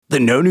The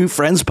No New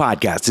Friends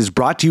podcast is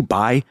brought to you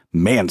by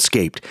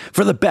Manscaped.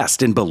 For the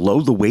best in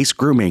below-the-waist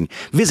grooming,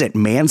 visit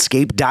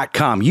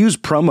manscaped.com. Use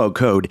promo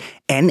code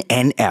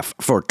NNF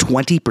for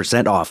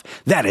 20% off.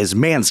 That is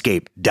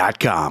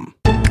manscaped.com.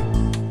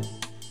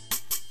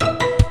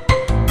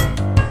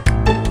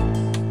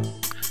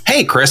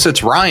 Hey, Chris,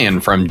 it's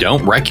Ryan from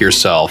Don't Wreck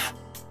Yourself.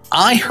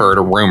 I heard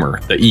a rumor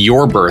that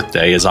your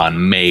birthday is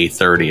on May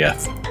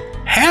 30th.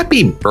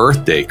 Happy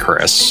birthday,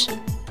 Chris.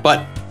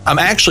 But I'm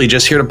actually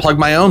just here to plug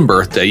my own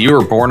birthday. You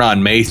were born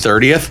on May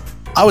 30th.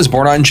 I was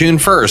born on June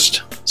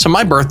 1st. So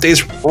my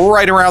birthday's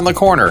right around the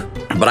corner.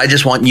 But I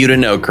just want you to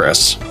know,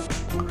 Chris,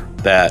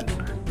 that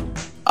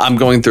I'm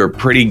going through a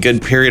pretty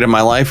good period of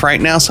my life right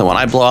now. So when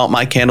I blow out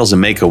my candles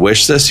and make a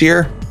wish this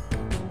year,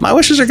 my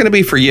wishes are going to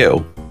be for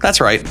you.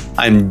 That's right.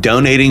 I'm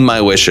donating my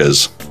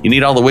wishes. You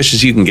need all the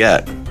wishes you can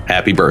get.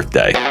 Happy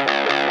birthday.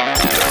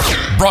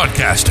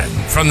 Broadcasting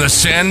from the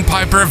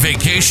Sandpiper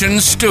Vacation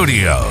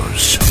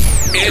Studios.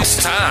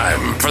 It's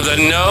time for the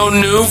No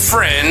New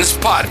Friends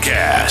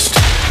podcast.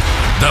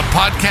 The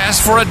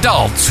podcast for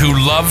adults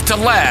who love to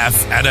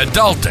laugh at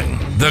adulting.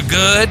 The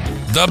good,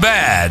 the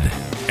bad,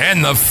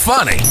 and the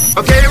funny.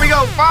 Okay, here we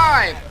go.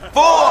 5,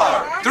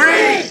 4, 3,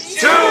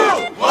 2,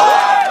 1.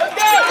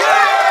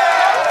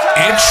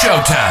 It's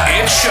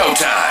showtime. It's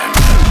showtime.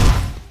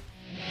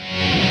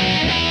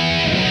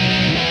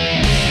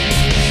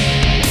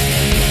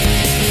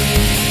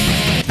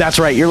 That's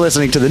right. You're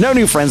listening to the No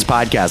New Friends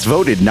podcast,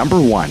 voted number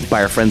 1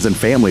 by our friends and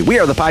family. We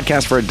are the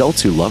podcast for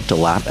adults who love to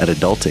laugh at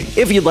adulting.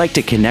 If you'd like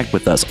to connect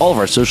with us, all of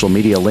our social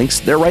media links,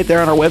 they're right there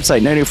on our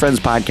website,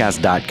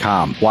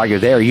 nonewfriendspodcast.com. While you're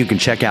there, you can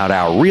check out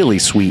our really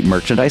sweet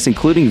merchandise,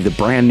 including the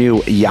brand new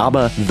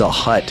Jobe the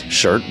Hut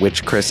shirt,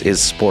 which Chris is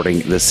sporting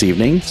this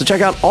evening. So check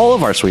out all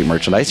of our sweet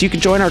merchandise. You can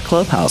join our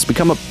clubhouse,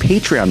 become a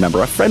Patreon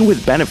member, a friend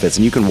with benefits,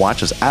 and you can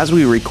watch us as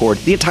we record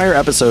the entire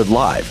episode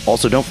live.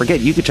 Also, don't forget,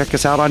 you can check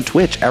us out on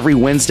Twitch every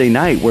Wednesday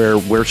night, where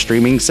we're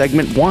streaming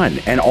segment 1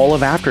 and all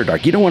of After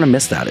Dark. You don't want to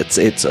miss that. It's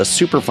a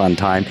super fun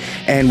time,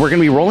 and we're going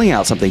to be rolling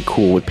out something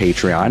cool with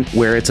Patreon,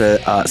 where it's a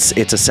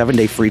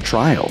 7-day free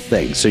trial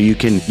thing. So you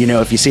can,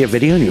 if you see a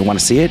video and you want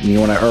to see it, and you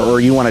want to, or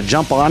you want to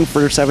jump on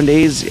for 7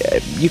 days,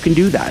 you can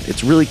do that.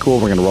 It's really cool.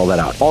 We're going to roll that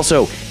out.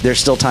 Also, there's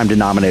still time to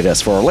nominate us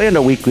for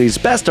Orlando Weekly's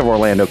Best of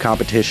Orlando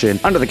competition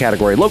under the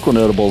category Local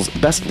Notables,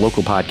 Best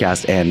Local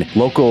Podcast, and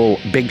Local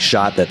Big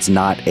Shot that's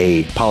not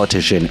a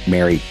politician,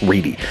 Mary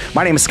Reedy.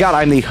 My name is Scott.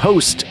 I'm the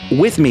host.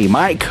 With me,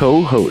 my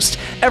co-host,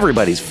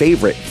 everybody's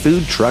favorite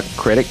food truck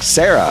critic,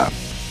 Sarah.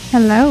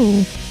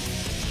 Hello.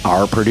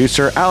 Our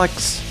producer,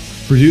 Alex.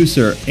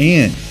 Producer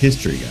and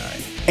history guy.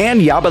 And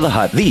Jobe the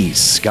Hut, the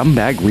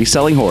scumbag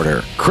reselling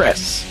hoarder,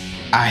 Chris.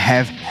 I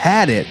have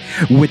had it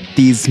with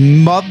these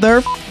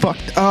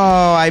motherfucked.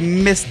 Oh, I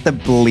missed the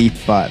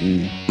bleep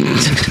button.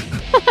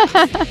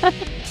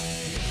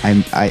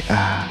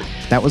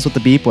 That was what the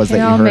beep was that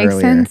you heard earlier. It all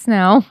makes sense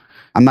now.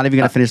 I'm not even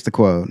going to finish the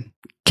quote.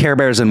 Care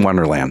Bears in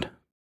Wonderland.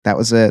 That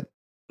was it.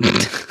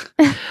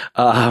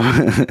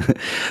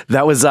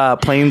 That was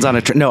planes on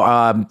a train.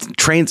 No,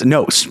 trains.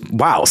 No,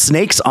 wow,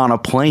 snakes on a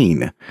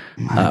plane.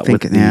 I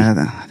think it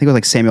was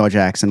like Samuel L.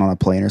 Jackson on a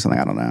plane or something.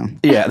 I don't know.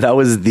 Yeah, that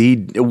was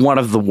one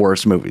of the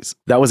worst movies.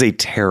 That was a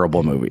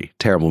terrible movie.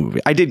 Terrible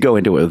movie. I did go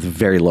into it with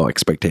very low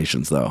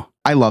expectations, though.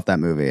 I love that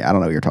movie. I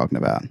don't know what you're talking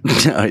about.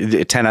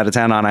 10 out of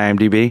 10 on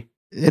IMDb.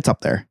 It's up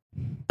there.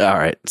 All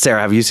right,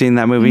 Sarah, have you seen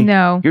that movie?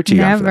 No, you're too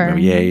young for that never.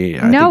 movie.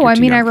 Yeah. No, I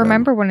mean I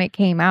remember when it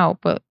came out,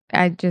 but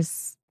I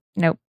just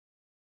nope.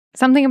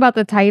 Something about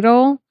the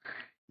title,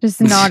 just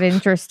not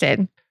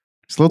interested.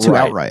 It's a little too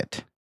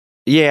outright.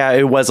 Yeah,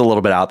 it was a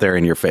little bit out there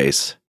in your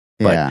face.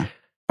 But yeah,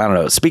 I don't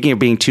know. Speaking of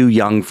being too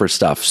young for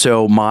stuff,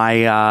 so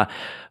my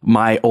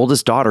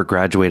oldest daughter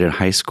graduated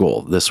high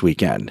school this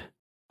weekend.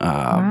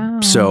 Wow.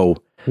 So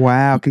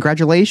wow,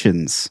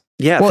 congratulations.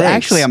 Yeah, well, thanks.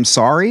 actually, I'm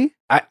sorry.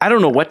 I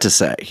don't know what to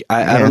say.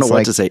 I don't know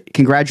what to say.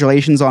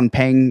 Congratulations on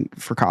paying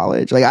for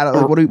college. Like, I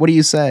don't. What do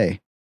you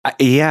say?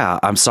 Yeah,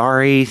 I'm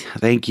sorry.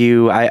 Thank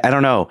you. I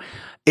don't know.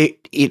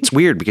 It's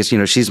weird because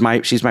she's my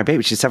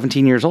baby. She's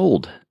 17 years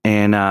old,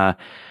 and I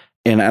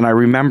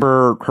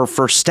remember her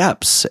first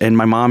steps and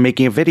my mom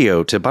making a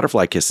video to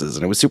Butterfly Kisses,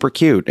 and it was super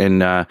cute. And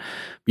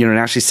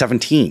now she's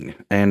 17,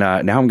 and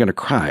now I'm gonna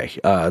cry.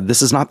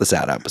 This is not the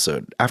sad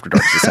episode. After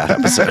Dark's the sad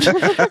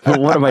episode.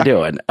 What am I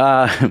doing?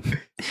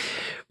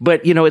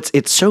 But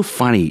it's so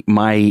funny.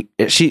 Michaela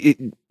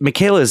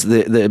is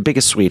the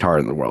biggest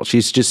sweetheart in the world.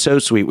 She's just so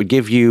sweet. Would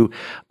give you,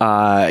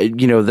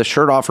 the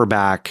shirt off her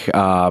back.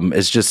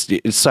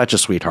 It's such a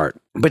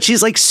sweetheart. But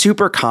she's like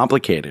super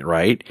complicated,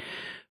 right?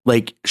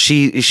 Like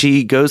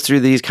she goes through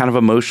these kind of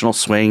emotional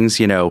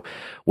swings,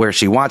 where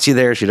she wants you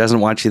there, she doesn't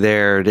want you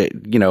there.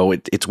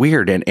 It's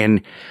weird.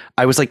 And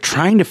I was like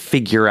trying to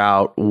figure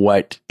out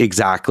what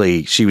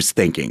exactly she was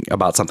thinking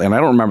about something. And I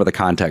don't remember the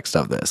context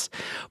of this,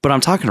 but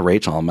I'm talking to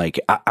Rachel. I'm like,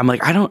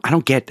 I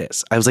don't get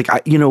this. I was like,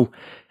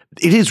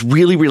 it is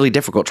really, really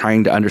difficult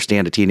trying to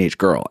understand a teenage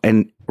girl.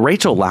 And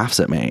Rachel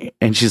laughs at me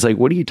and she's like,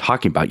 what are you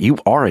talking about? You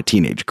are a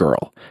teenage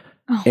girl.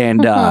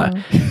 And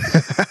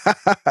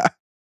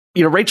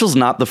Rachel's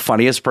not the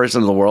funniest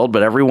person in the world,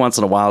 but every once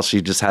in a while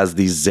she just has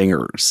these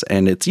zingers,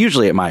 and it's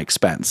usually at my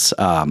expense.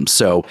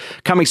 So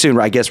coming soon,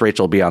 I guess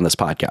Rachel will be on this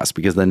podcast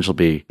because then she'll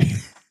be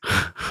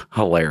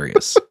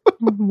hilarious.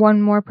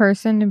 One more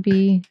person to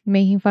be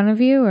making fun of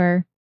you,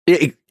 or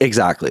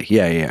exactly.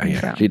 Yeah.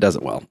 Yeah. She does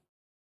it well.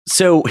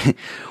 So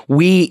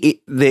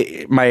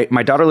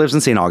my daughter lives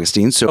in St.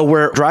 Augustine. So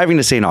we're driving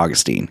to St.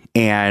 Augustine,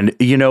 and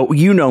you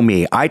know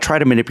me, I try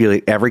to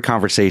manipulate every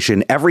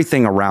conversation,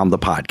 everything around the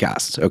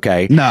podcast.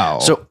 Okay. No.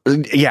 So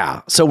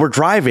yeah. So we're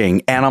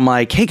driving and I'm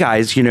like, hey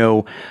guys,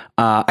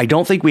 I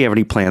don't think we have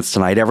any plans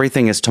tonight.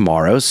 Everything is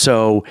tomorrow.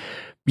 So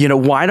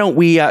why don't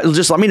we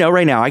just let me know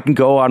right now? I can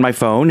go on my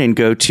phone and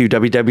go to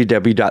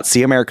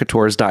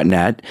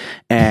www.seamericatours.net,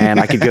 and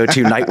I could go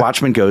to Night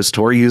Watchman Ghost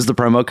Tour, use the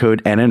promo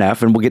code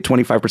NNF, and we'll get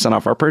 25%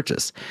 off our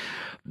purchase.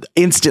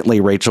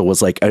 Instantly, Rachel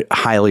was like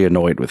highly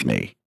annoyed with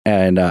me.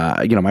 And,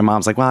 my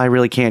mom's like, well, I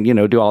really can't,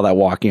 do all that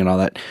walking and all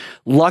that.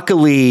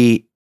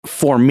 Luckily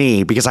for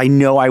me, because I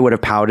know I would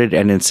have pouted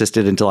and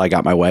insisted until I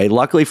got my way.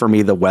 Luckily for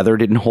me, the weather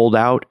didn't hold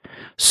out.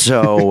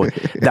 So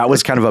that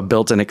was kind of a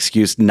built-in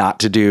excuse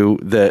not to do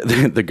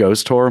the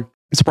ghost tour. I'm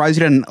surprised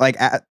you didn't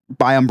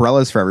buy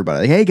umbrellas for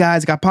everybody. Like, hey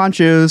guys, got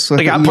ponchos.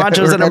 I got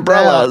ponchos and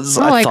umbrellas.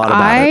 I thought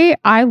about it.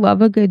 I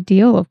love a good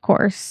deal, of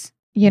course.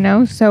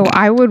 So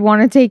I would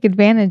want to take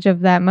advantage of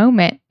that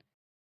moment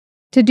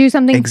to do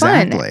something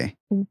fun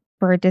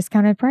for a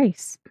discounted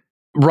price.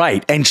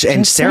 Right. And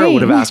Sarah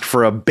would have asked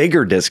for a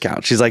bigger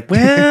discount. She's like,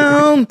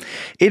 well,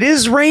 it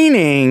is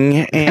raining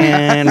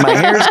and my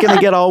hair's going to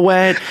get all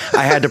wet.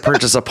 I had to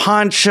purchase a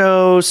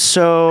poncho.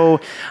 So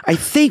I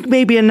think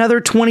maybe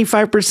another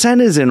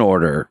 25% is in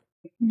order.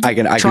 I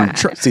can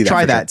see that.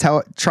 Try that.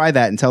 Try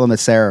that and tell them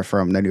it's Sarah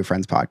from the New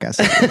Friends podcast.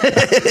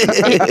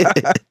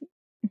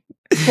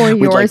 For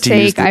your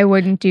sake, I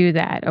wouldn't do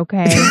that.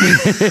 Okay.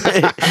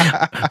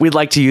 We'd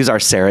like to use our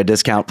Sarah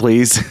discount,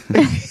 please.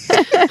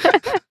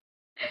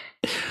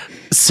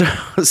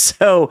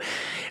 So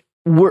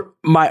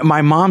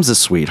my mom's a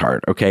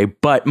sweetheart. Okay.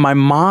 But my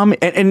mom,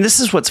 and this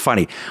is what's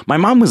funny. My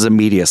mom was a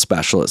media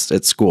specialist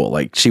at school.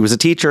 Like she was a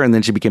teacher and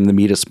then she became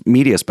the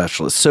media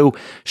specialist. So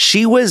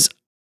she was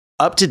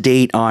up to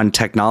date on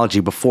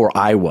technology before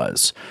I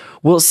was.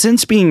 Well,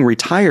 since being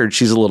retired,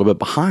 she's a little bit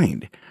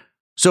behind.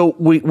 So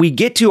we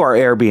get to our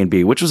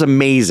Airbnb, which was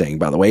amazing,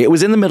 by the way. It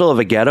was in the middle of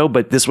a ghetto,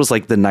 but this was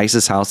like the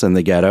nicest house in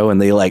the ghetto.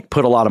 And they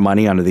put a lot of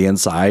money onto the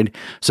inside.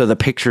 So the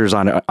pictures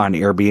on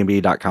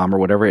Airbnb.com or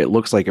whatever, it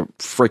looks like a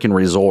freaking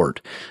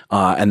resort.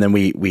 And then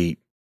we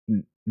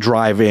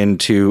drive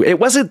into, it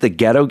wasn't the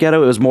ghetto. It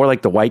was more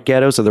like the white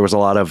ghetto. So there was a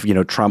lot of,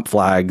 Trump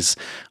flags,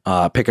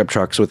 pickup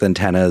trucks with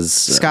antennas,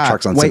 Scott,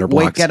 trucks on cinder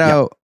blocks.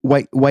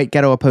 White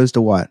ghetto opposed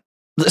to what?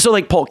 So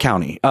like Polk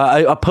County,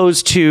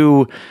 opposed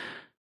to...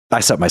 I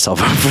set myself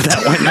up for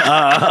that one.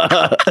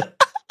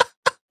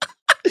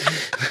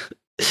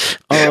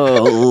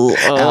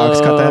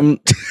 Alex, cut that.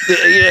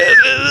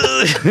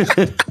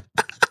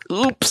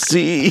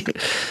 Oopsie.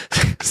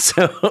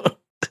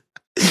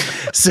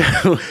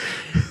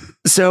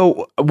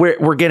 So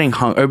we're getting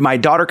hung. My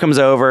daughter comes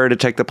over to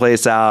check the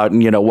place out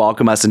and,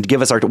 welcome us and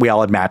give us we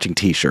all had matching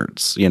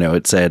t-shirts.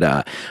 It said,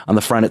 on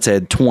the front, it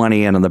said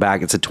 20 and on the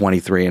back it said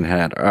 23 and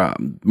had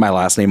my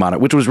last name on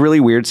it, which was really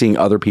weird seeing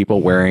other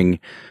people wearing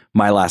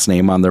my last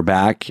name on their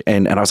back.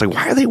 And I was like,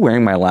 why are they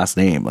wearing my last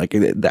name? Like,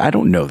 I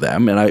don't know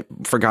them. And I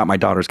forgot my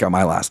daughter's got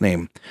my last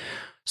name.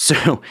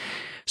 So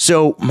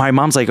my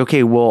mom's like,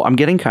 okay, well, I'm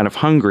getting kind of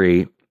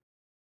hungry.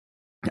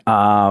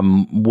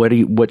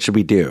 What should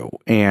we do?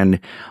 And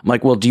I'm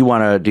like, well, do you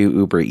want to do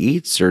Uber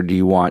Eats or do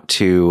you want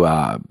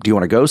to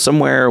go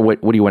somewhere? What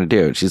do you want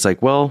to do? And she's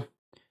like, well,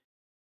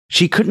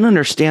 she couldn't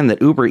understand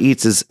that Uber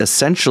Eats is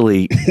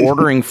essentially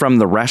ordering from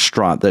the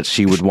restaurant that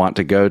she would want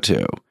to go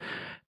to.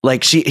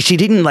 Like she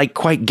didn't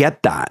quite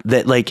get that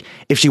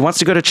if she wants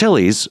to go to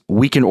Chili's,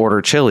 we can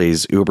order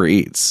Chili's Uber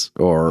Eats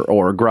or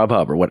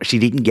Grubhub or what. She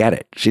didn't get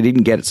it.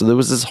 So there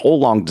was this whole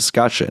long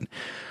discussion.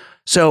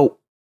 So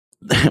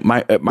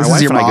my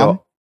wife and I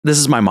go, this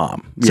is my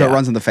mom. So it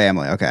runs in the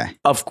family. Okay.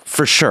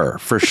 For sure.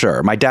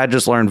 My dad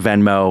just learned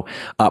Venmo.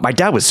 My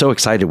dad was so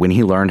excited when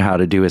he learned how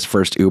to do his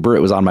first Uber. It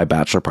was on my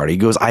bachelor party. He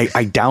goes, I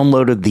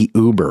downloaded the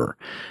Uber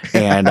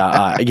and,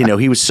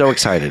 he was so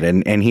excited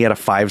and he had a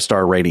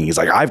 5-star rating. He's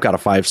like, I've got a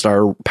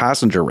 5-star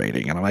passenger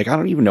rating. And I'm like, I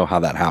don't even know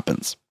how that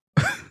happens.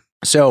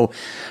 So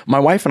my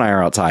wife and I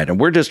are outside and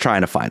we're just trying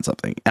to find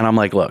something. And I'm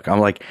like,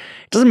 it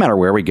doesn't matter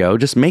where we go.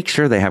 Just make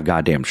sure they have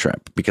goddamn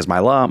shrimp because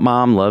my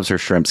mom loves her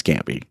shrimp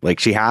scampi.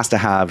 Like she has to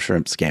have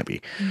shrimp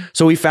scampi.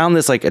 So we found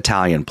this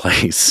Italian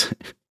place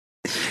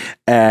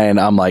and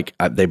I'm like,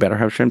 they better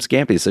have shrimp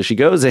scampi. So she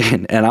goes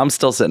in and I'm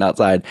still sitting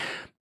outside.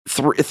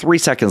 3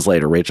 seconds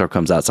later, Rachel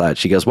comes outside.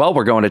 She goes, well,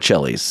 we're going to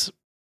Chili's.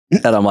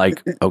 And I'm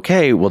like,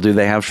 okay, well, do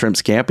they have shrimp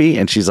scampi?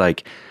 And she's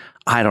like,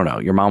 I don't know.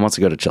 Your mom wants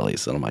to go to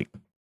Chili's. And I'm like,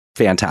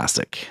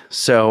 fantastic.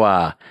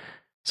 So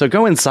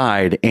go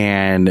inside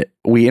and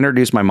we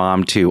introduce my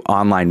mom to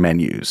online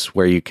menus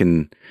where you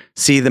can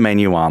see the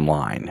menu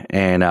online.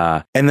 And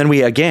then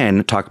we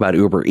again talk about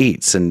Uber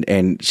Eats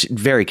and she's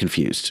very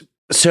confused.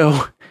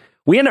 So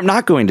We end up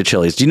not going to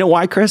Chili's. Do you know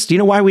why, Chris? Do you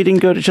know why we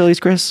didn't go to Chili's,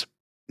 Chris?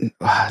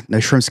 No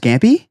shrimp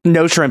scampi?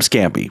 No shrimp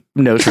scampi.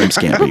 No shrimp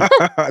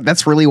scampi.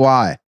 That's really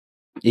why.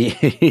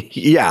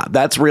 Yeah,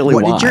 that's really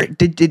why.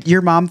 Did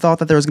your mom thought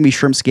that there was going to be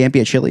shrimp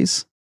scampi at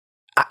Chili's?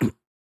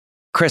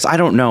 Chris, I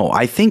don't know.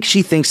 I think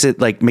she thinks that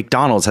like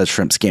McDonald's has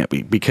shrimp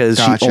scampi because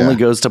Gotcha.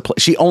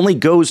 she only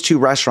goes to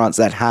restaurants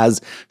that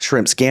has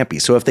shrimp scampi.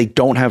 So if they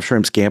don't have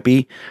shrimp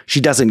scampi, she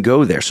doesn't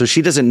go there. So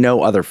she doesn't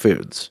know other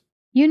foods.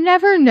 You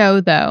never know,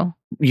 though.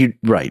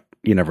 Right.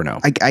 You never know.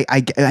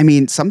 I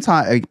mean,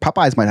 sometimes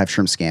Popeyes might have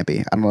shrimp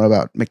scampi. I don't know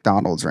about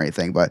McDonald's or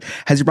anything, but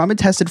has your mom been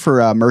tested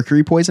for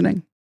mercury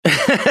poisoning?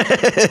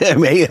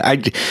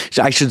 I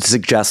should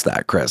suggest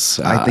that, Chris.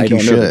 I think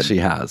don't you know that should. she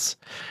has.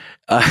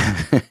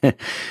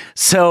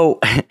 So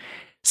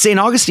St.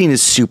 Augustine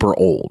is super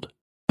old.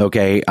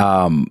 Okay.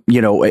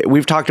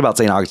 We've talked about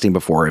St. Augustine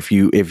before. If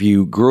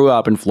you grew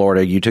up in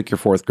Florida, you took your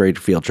 4th grade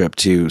field trip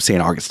to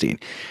St. Augustine.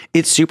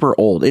 It's super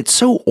old. It's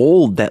so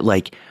old that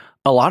like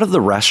a lot of the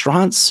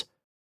restaurants,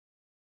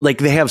 like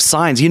they have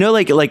signs,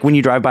 like when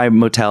you drive by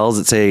motels,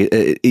 it say,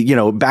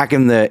 back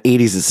in the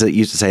 80s, it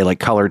used to say like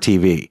color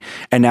TV,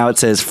 and now it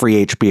says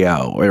free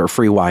HBO or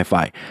free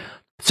Wi-Fi.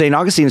 St.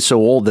 Augustine is so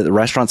old that the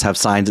restaurants have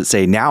signs that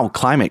say now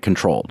climate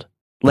controlled.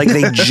 Like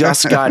they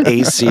just got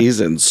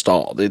ACs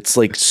installed. It's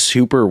like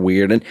super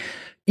weird. And,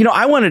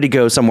 I wanted to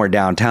go somewhere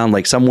downtown,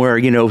 like somewhere,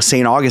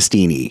 St.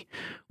 Augustine-y,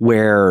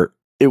 where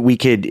we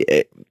could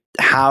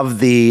have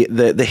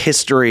the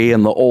history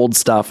and the old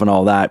stuff and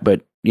all that.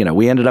 But,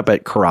 we ended up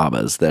at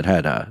Carrabba's that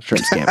had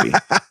shrimp scampi.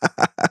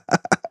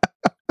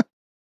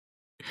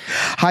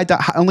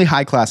 Only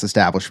high class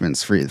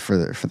establishments for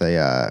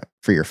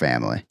your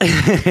family.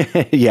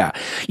 Yeah.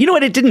 You know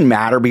what? It didn't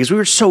matter because we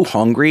were so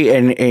hungry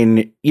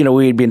and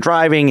we had been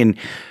driving and,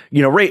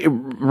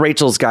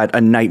 Rachel's got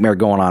a nightmare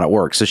going on at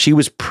work. So she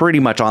was pretty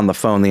much on the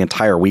phone the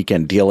entire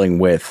weekend dealing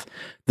with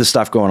the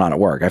stuff going on at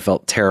work. I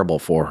felt terrible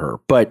for her.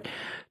 But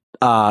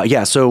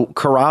so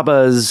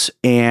Carrabba's,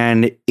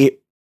 and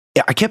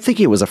I kept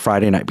thinking it was a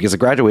Friday night because the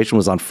graduation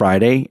was on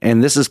Friday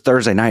and this is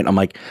Thursday night. I'm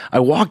like, I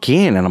walk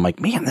in and I'm like,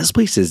 man, this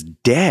place is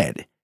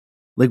dead.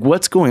 Like,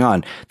 what's going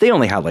on? They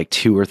only had like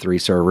 2 or 3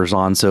 servers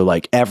on. So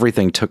like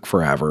everything took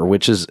forever,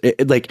 which is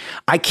like,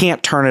 I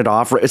can't turn it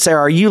off.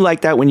 Sarah, are you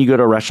like that when you go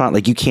to a restaurant?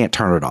 Like you can't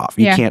turn it off.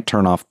 You can't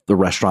turn off the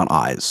restaurant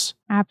eyes.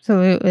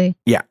 Absolutely.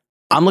 Yeah.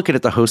 I'm looking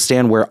at the host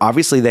stand where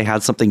obviously they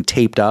had something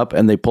taped up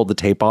and they pulled the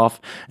tape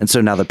off. And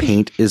so now the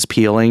paint is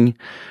peeling.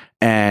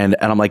 And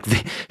I'm like,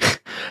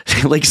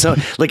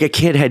 like a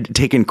kid had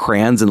taken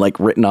crayons and like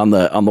written on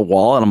the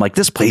wall. And I'm like,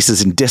 this place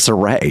is in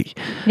disarray.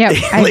 Yep.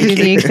 I do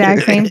the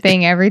exact same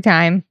thing every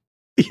time.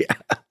 Yeah.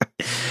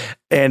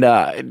 And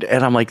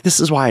I'm like,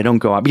 this is why I don't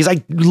go out, because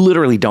I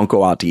literally don't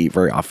go out to eat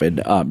very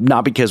often.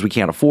 Not because we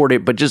can't afford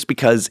it, but just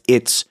because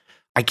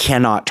I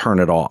cannot turn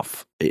it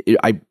off.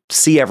 I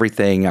see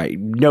everything. I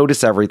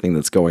notice everything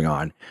that's going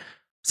on.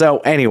 So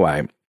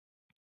anyway,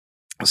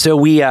 so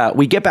we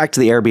get back to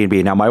the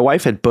Airbnb. Now, my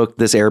wife had booked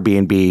this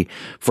Airbnb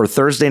for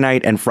Thursday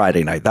night and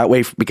Friday night. That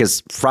way,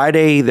 because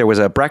Friday there was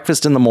a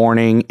breakfast in the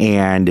morning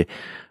and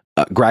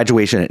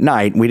graduation at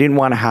night. We didn't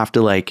want to have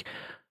to like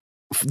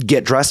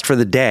get dressed for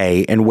the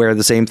day and wear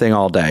the same thing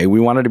all day. We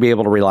wanted to be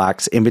able to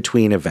relax in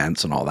between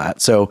events and all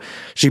that. So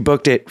she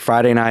booked it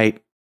Thursday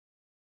night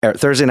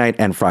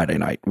and Friday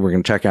night. We're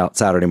going to check out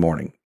Saturday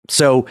morning.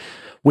 So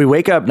we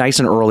wake up nice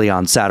and early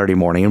on Saturday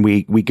morning and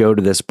we go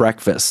to this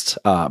breakfast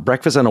and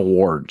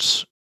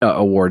awards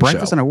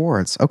breakfast show. And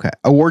awards. Okay.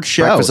 Award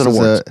show. Breakfast and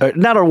awards.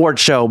 Not an award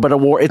show, but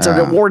it's an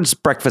awards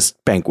breakfast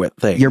banquet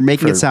thing. You're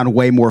making it sound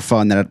way more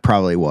fun than it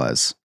probably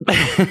was.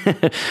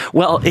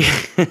 Well,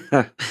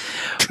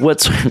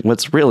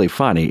 what's really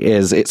funny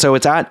is it's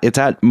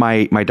at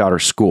my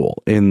daughter's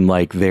school in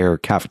like their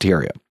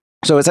cafeteria.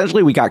 So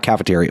essentially we got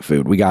cafeteria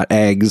food. We got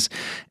eggs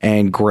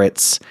and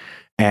grits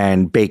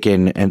and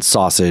bacon and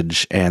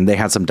sausage, and they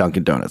had some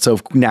Dunkin' Donuts. So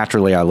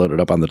naturally I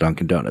loaded up on the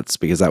Dunkin' Donuts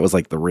because that was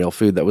like the real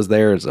food that was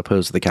there as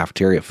opposed to the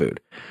cafeteria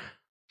food.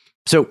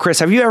 So Chris,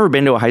 have you ever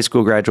been to a high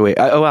school graduate?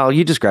 Well,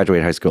 you just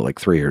graduated high school like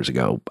 3 years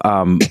ago.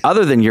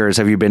 Other than yours,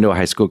 have you been to a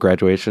high school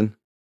graduation?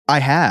 I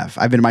have.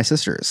 I've been to my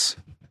sister's.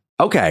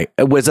 Okay.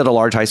 Was it a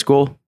large high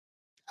school?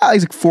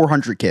 It's like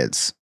 400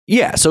 kids.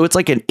 Yeah. So it's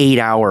like an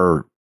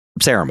 8-hour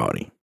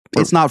ceremony.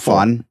 It's not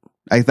fun.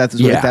 If that's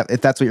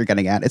what you're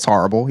getting at. It's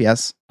horrible.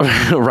 Yes.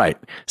 Right.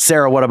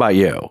 Sarah, what about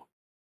you?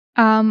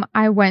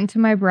 I went to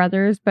my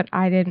brother's, but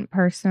I didn't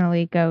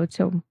personally go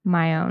to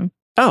my own.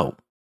 Oh,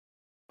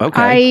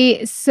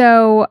 okay.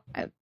 So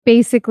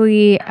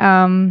basically,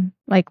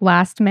 like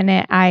last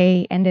minute,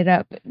 I ended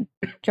up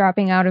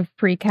dropping out of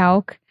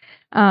pre-calc,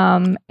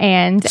 and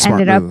Smart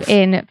ended move. up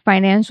in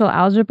financial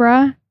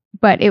algebra,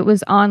 but it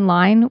was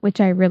online, which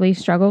I really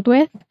struggled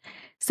with.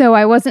 So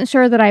I wasn't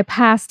sure that I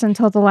passed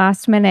until the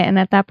last minute. And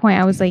at that point,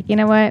 I was like, you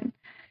know what?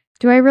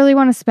 Do I really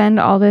want to spend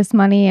all this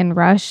money and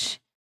rush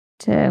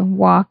to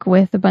walk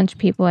with a bunch of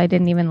people I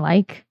didn't even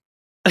like?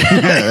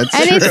 That's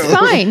And true. it's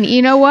fine.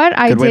 You know what?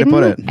 I Good way to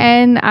put didn't. it.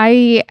 And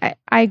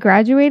I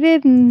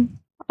graduated and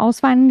all's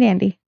fine and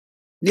dandy.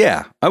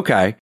 Yeah.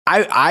 Okay.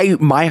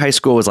 My high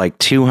school was like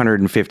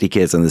 250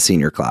 kids in the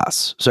senior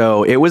class.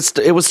 So it was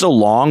still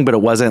long, but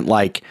it wasn't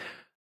like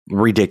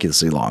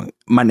ridiculously long.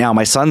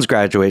 My son's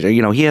graduated,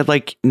 he had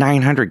like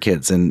 900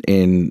 kids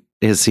in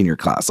his senior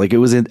class. Like it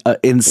was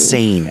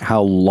insane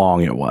how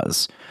long it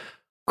was.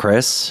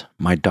 Chris,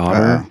 my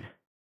daughter,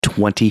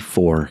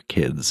 24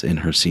 kids in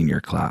her senior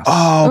class.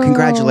 Oh,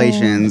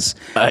 congratulations.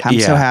 I'm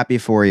so happy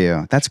for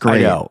you. That's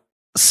great. I know.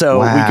 So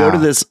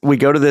we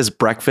go to this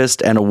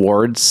breakfast and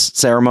awards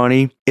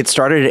ceremony. It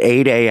started at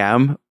 8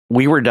 a.m.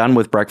 We were done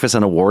with breakfast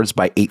and awards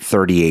by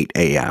 8:38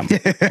 a.m.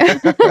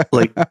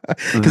 Like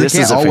this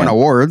is all win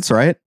awards,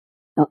 right?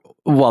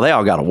 Well, they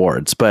all got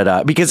awards,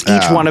 but because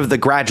each one of the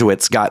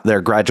graduates got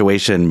their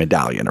graduation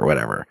medallion or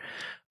whatever.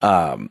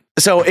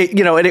 So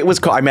it was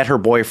cool. I met her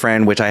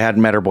boyfriend, which I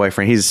hadn't met her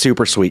boyfriend. He's a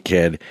super sweet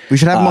kid. We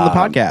should have him on the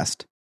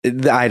podcast.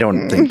 I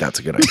don't think that's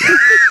a good idea.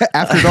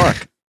 After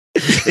dark.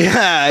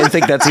 Yeah, I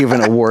think that's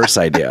even a worse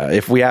idea.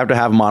 If we have to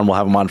have him on, we'll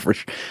have him on for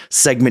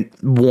segment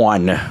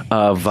 1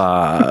 of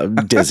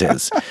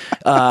Diz's.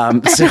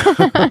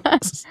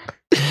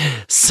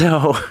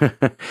 So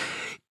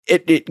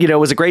it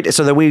was a great.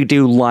 So then we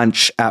do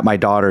lunch at my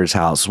daughter's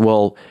house.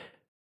 Well,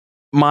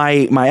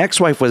 my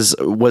ex-wife was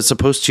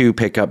supposed to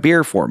pick up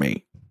beer for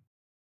me,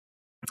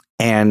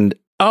 and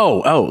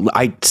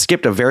I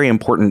skipped a very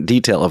important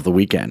detail of the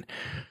weekend.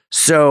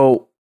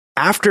 So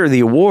after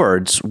the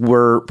awards,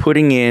 we're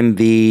putting in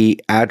the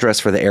address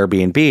for the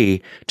Airbnb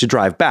to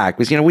drive back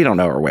because, we don't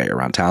know our way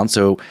around town.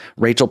 So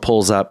Rachel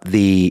pulls up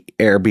the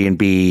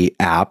Airbnb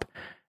app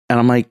and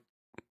I'm like,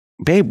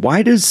 babe,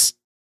 why does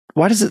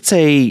it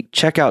say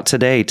checkout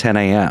today, 10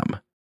 a.m.?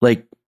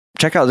 Like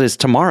checkout is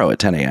tomorrow at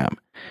 10 a.m.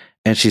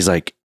 And she's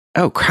like,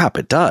 oh crap,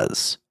 it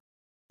does.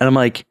 And I'm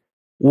like,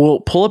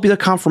 well, pull up the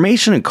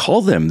confirmation and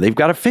call them. They've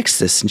got to fix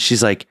this. And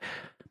she's like,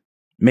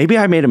 maybe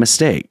I made a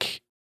mistake.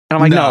 And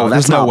I'm like, no,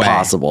 that's not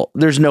possible.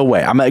 There's no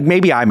way. I'm like,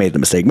 maybe I made the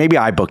mistake. Maybe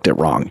I booked it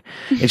wrong.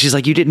 And she's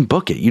like, you didn't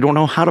book it. You don't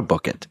know how to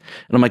book it.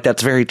 And I'm like,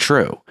 that's very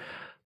true.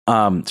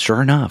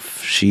 Sure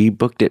enough, she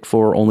booked it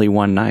for only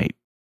one night.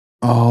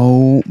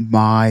 Oh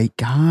my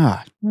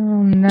God.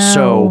 Oh no.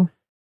 So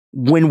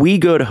when we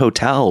go to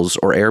hotels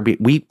or Airbnb,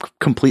 we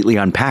completely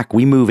unpack.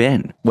 We move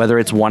in, whether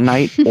it's one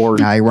night or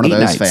you're one of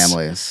those nights.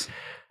 families.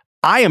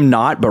 I am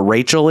not, but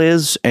Rachel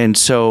is. And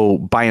so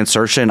by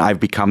insertion, I've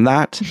become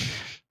that.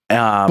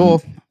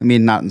 Well, I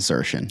mean, not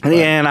insertion.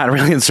 Yeah, not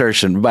really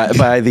insertion, but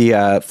by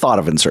the thought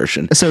of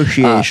insertion.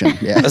 Association.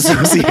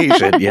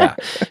 Association, yeah.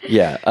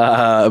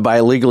 Yeah. By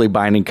a legally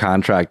binding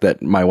contract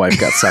that my wife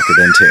got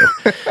suckered into.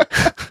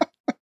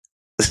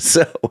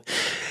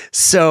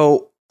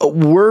 So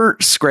we're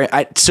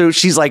so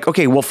she's like,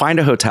 okay, we'll find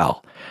a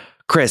hotel.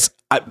 Chris,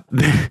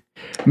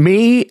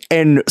 me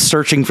and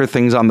searching for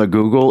things on the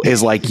Google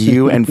is like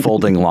you and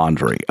folding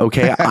laundry.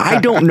 Okay. I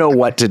don't know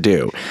what to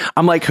do.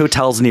 I'm like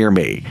hotels near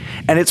me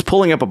and it's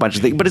pulling up a bunch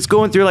of things, but it's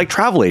going through like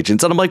travel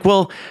agents. And I'm like,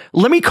 well,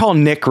 let me call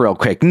Nick real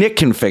quick. Nick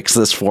can fix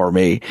this for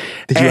me.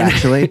 Did you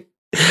actually?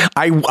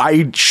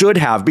 I should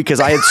have, because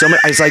I had so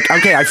much. I was like,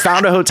 okay, I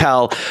found a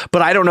hotel,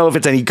 but I don't know if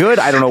it's any good.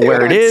 I don't know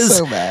where it is.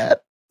 So bad.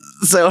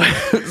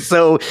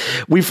 So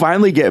we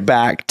finally get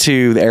back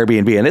to the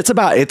Airbnb and it's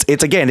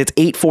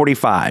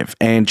 8:45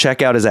 and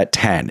checkout is at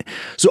 10.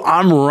 So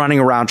I'm running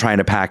around trying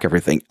to pack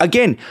everything.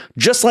 Again,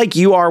 just like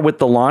you are with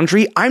the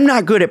laundry, I'm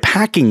not good at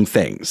packing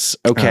things.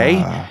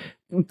 Okay.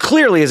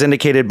 Clearly as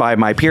indicated by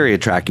my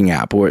period tracking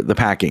app or the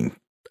packing.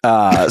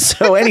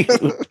 So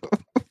anyway.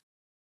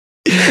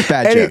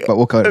 Bad joke, but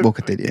we'll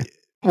continue.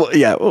 Well,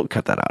 yeah, we'll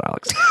cut that out,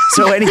 Alex.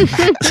 So anyway,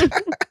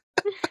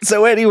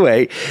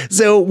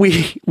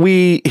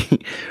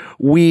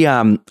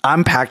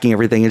 I'm packing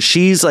everything and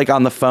she's like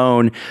on the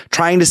phone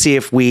trying to see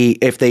if we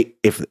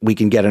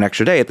can get an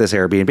extra day at this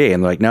Airbnb.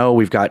 And they're like, no,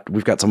 we've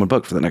got someone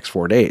booked for the next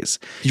 4 days.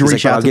 Did you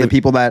reach out to the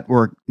people that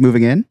were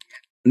moving in?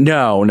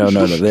 No.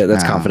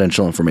 That's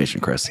confidential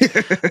information, Chris.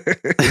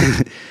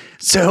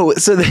 So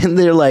then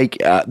they're like,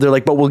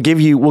 but we'll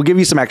give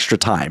you some extra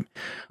time.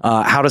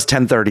 How does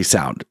 10:30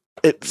 sound?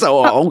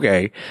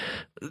 Okay.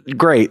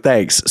 Great.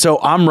 Thanks. So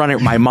I'm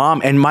running my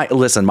mom and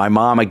my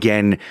mom,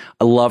 again,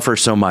 I love her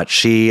so much.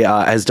 She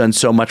has done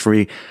so much for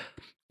me.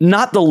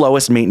 Not the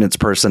lowest maintenance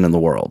person in the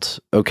world.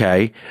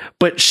 Okay.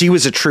 But she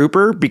was a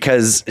trooper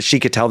because she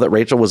could tell that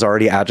Rachel was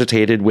already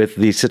agitated with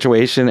the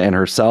situation and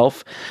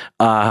herself.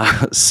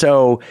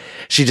 So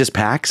she just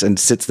packs and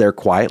sits there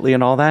quietly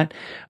and all that.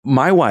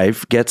 My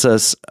wife gets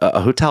us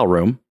a hotel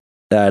room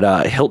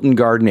at Hilton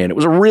Garden Inn. It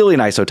was a really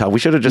nice hotel. We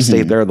should have just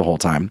stayed there the whole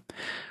time.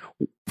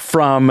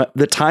 From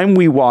the time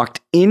we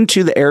walked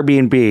into the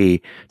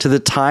Airbnb to the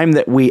time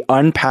that we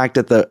unpacked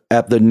at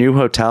the new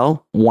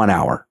hotel, 1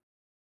 hour.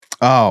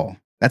 Oh,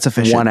 that's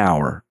efficient. 1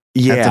 hour.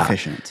 Yeah. That's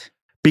efficient.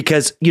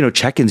 Because,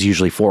 check-in's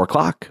usually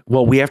 4:00.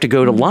 Well, we have to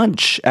go to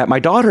lunch at my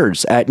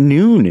daughter's at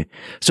noon.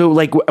 So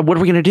like, what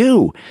are we going to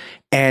do?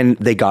 And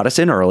they got us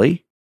in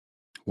early.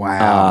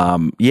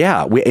 Wow.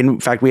 Yeah. In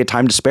fact, we had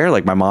time to spare.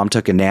 Like my mom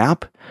took a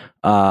nap.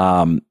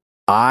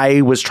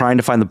 I was trying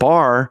to find the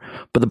bar,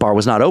 but the bar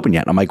was not open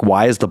yet. I'm like,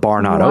 why is the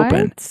bar not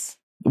open?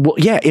 Well,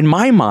 yeah, in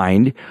my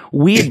mind,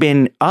 we had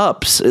been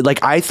up.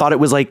 Like, I thought it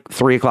was like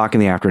 3:00 in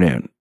the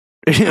afternoon.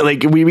 Like,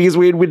 because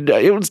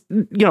it was,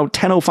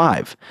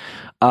 10:05.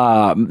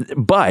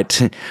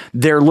 But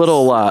their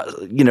little,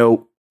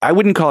 I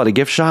wouldn't call it a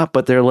gift shop,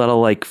 but their little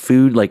like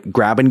food, like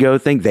grab and go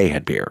thing, they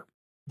had beer.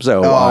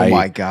 So,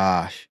 my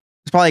gosh.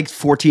 It's probably like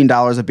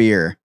 $14 a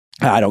beer.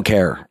 I don't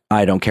care.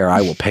 I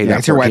will pay that.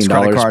 It's your wife's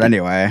credit card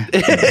anyway.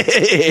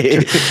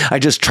 I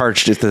just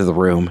charged it to the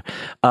room.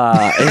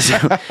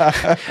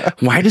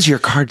 Why does your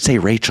card say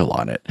Rachel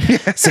on it?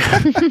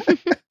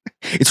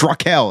 It's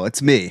Raquel.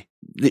 It's me.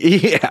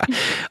 Yeah.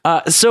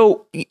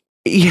 So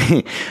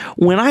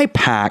when I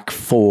pack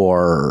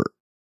for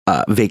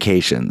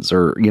vacations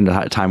or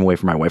time away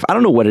from my wife, I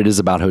don't know what it is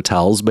about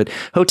hotels, but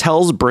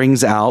hotels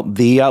brings out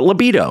the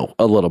libido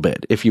a little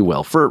bit, if you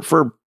will, for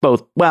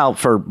both. Well,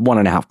 for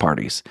 1.5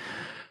 parties.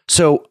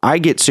 So I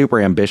get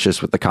super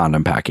ambitious with the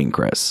condom packing,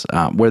 Chris.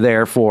 We're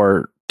there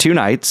for 2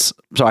 nights,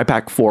 so I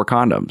pack 4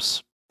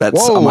 condoms.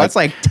 That's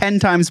like 10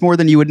 times more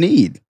than you would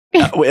need.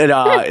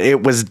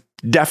 It was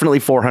definitely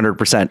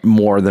 400%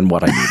 more than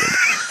what I needed.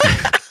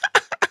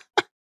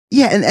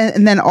 Yeah,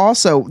 and then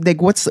also,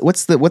 like, what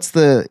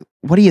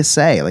do you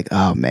say? Like,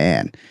 oh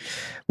man,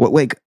 what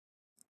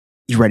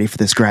you ready for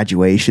this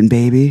graduation,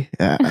 baby?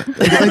 What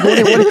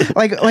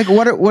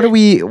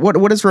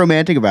is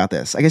romantic about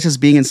this? I guess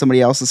just being in somebody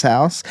else's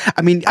house.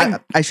 I mean,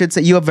 I should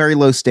say you have very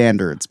low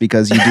standards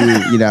because you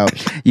do,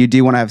 you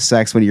do want to have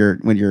sex when your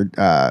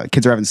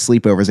kids are having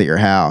sleepovers at your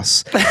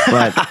house.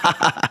 But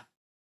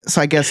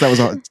so I guess that was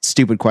a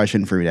stupid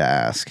question for me to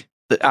ask.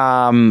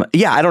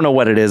 Yeah, I don't know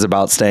what it is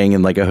about staying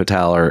in like a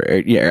hotel or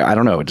I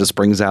don't know. It just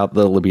brings out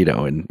the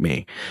libido in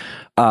me.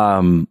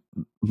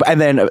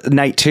 And then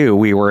night 2,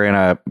 we were in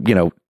a,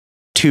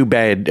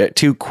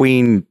 2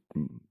 queen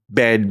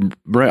bed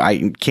room.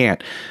 I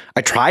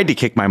tried to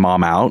kick my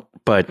mom out,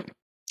 but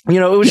it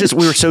was just,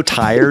 we were so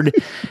tired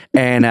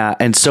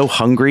and so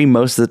hungry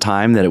most of the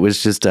time that it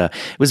was just, it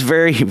was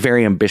very,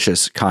 very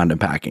ambitious condom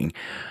packing.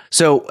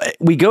 So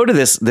we go to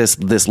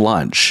this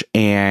lunch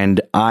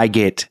and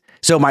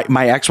so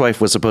my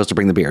ex-wife was supposed to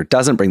bring the beer,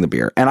 doesn't bring the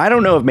beer. And I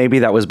don't know if maybe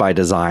that was by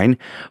design,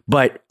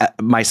 but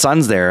my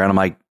son's there and I'm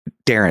like,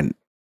 Darren,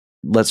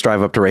 let's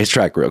drive up to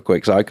Racetrack real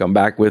quick. So I come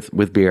back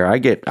with beer. I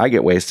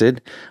get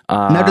wasted.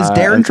 Now, does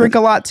Darren drink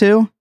a lot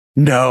too?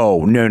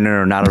 No,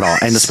 not at all.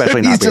 And especially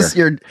not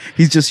beer.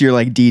 He's just your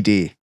like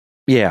DD.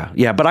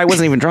 Yeah. But I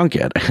wasn't even drunk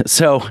yet.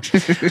 So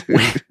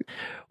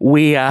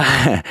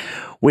I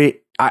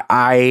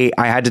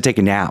had to take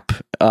a nap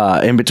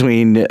in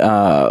between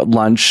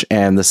lunch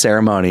and the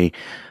ceremony.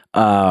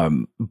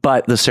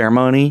 But the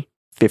ceremony,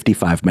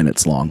 55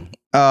 minutes long.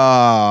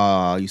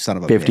 Oh, you son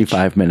of a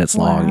 55 bitch. minutes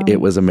long. Wow. It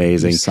was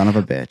amazing. You son of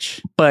a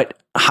bitch. But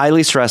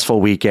highly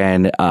stressful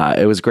weekend.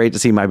 It was great to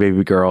see my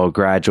baby girl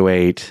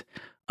graduate.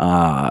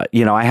 I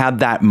had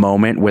that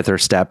moment with her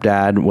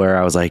stepdad where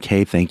I was like,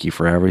 hey, thank you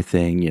for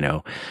everything,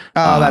 Oh,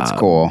 that's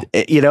cool.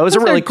 It was Those a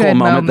really are cool good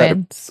moment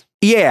moments.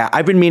 Yeah,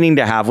 I've been meaning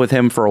to have with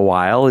him for a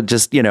while. It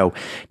just,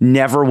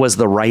 never was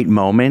the right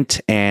moment.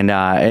 And,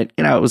 it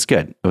was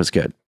good. It was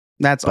good.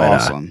 That's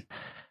awesome.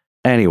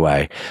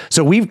 Anyway,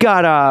 so we've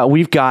got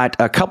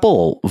a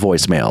couple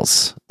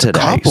voicemails today.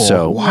 Couple?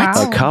 So What?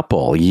 a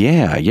couple.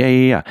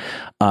 Yeah.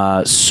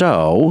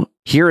 So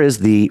here is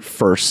the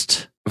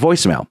first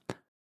voicemail.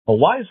 A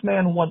wise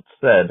man once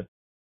said,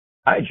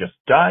 "I just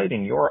died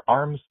in your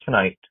arms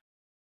tonight."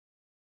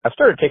 I've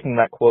started taking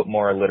that quote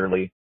more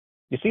literally.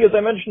 You see, as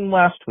I mentioned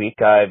last week,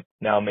 I've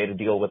now made a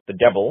deal with the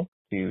devil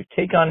to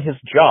take on his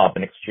job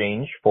in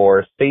exchange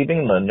for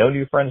saving the No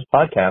New Friends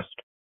podcast.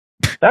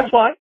 That's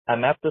why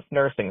I'm at this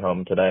nursing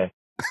home today.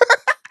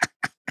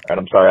 Alright,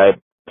 I'm sorry, I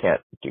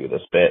can't do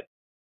this bit. I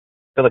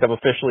feel like I've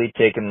officially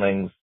taken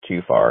things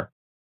too far.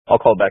 I'll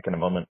call back in a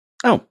moment.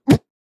 Oh,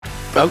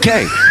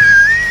 okay.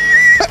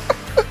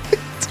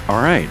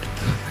 All right.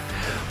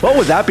 Well,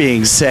 with that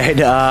being said,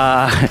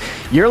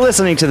 you're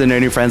listening to the No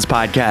New Friends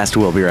podcast.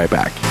 We'll be right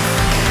back.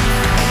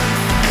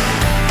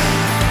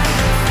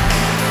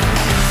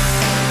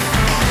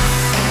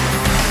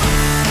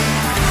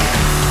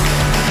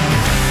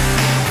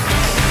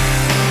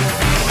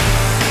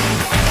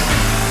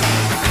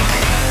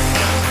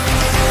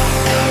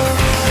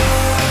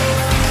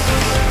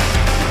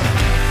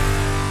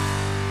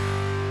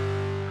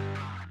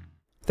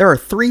 There are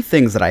 3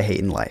 things that I hate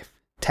in life: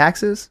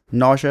 taxes,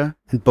 nausea,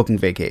 and booking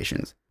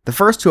vacations. The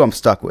first 2 I'm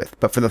stuck with,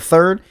 but for the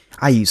third,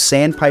 I use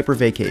Sandpiper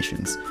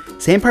Vacations.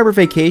 Sandpiper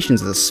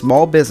Vacations is a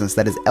small business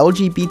that is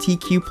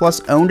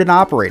LGBTQ+ owned and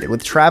operated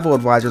with travel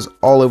advisors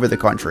all over the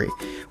country.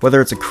 Whether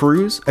it's a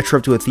cruise, a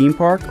trip to a theme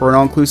park, or an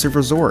all-inclusive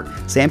resort,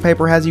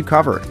 Sandpiper has you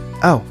covered.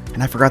 Oh,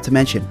 and I forgot to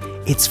mention,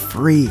 it's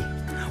free.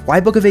 Why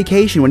book a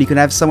vacation when you can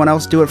have someone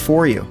else do it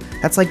for you?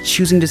 That's like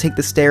choosing to take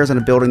the stairs in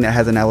a building that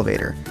has an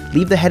elevator.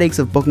 Leave the headaches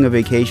of booking a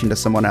vacation to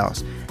someone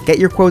else. Get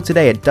your quote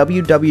today at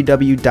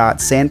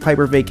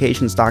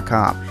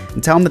www.sandpipervacations.com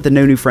and tell them that the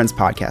No New Friends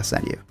podcast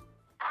sent you.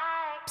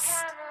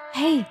 Psst.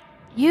 Hey,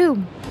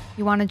 you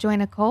want to join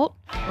a cult?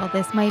 Well,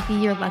 this might be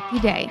your lucky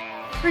day.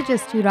 For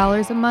just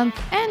 $2 a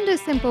month and a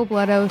simple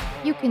blood oath,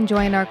 you can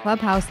join our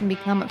clubhouse and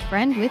become a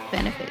friend with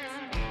benefits.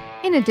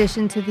 In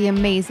addition to the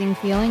amazing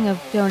feeling of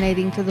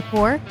donating to the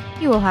poor,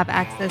 you will have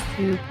access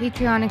to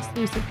Patreon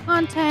exclusive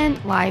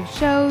content, live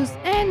shows,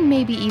 and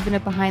maybe even a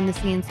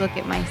behind-the-scenes look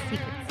at my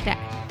secret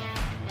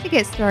stash. To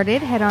get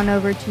started, head on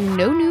over to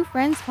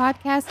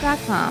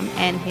NoNewFriendsPodcast.com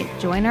and hit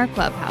join our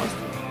clubhouse.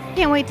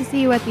 Can't wait to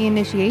see you at the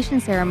initiation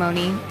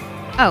ceremony.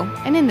 Oh,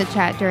 and in the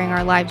chat during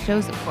our live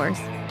shows, of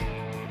course.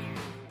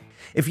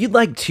 If you'd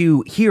like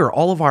to hear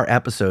all of our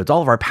episodes,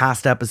 all of our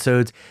past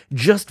episodes,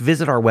 just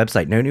visit our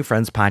website,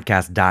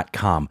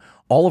 NoNewFriendsPodcast.com.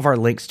 All of our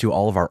links to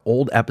all of our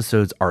old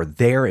episodes are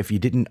there. If you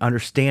didn't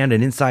understand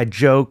an inside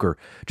joke or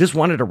just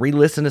wanted to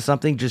re-listen to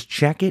something, just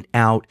check it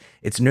out.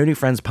 It's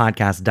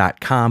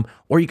NoNewFriendsPodcast.com,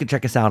 or you can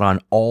check us out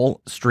on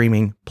all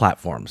streaming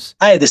platforms.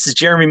 Hi, this is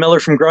Jeremy Miller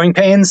from Growing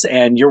Pains,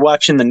 and you're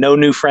watching the No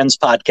New Friends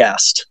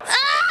podcast.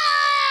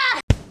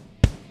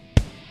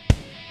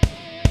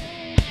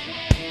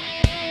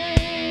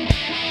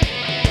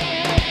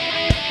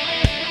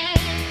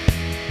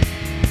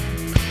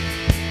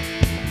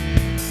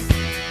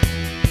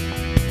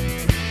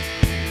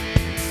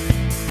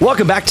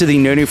 Welcome back to the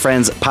No New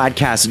Friends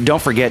podcast. Don't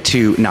forget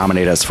to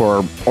nominate us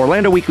for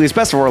Orlando Weekly's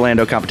Best of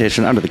Orlando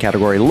competition under the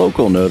category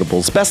Local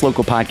Notables, Best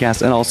Local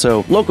Podcast, and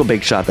also Local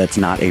Big Shot That's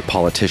Not a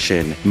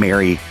Politician,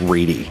 Mary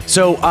Reedy.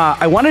 So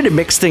I wanted to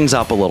mix things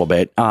up a little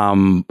bit.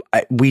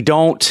 We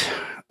don't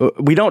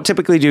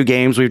typically do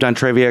games. We've done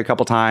trivia a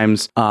couple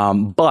times,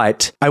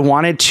 but I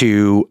wanted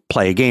to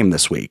play a game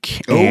this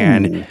week. Ooh.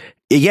 And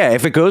yeah,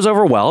 if it goes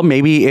over well,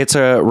 maybe it's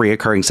a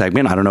reoccurring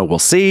segment. I don't know. We'll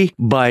see.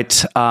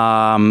 But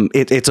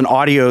it's an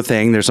audio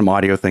thing. There's some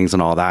audio things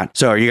and all that.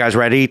 So are you guys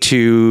ready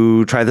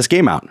to try this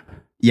game out?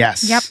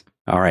 Yes. Yep.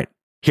 All right.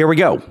 Here we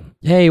go.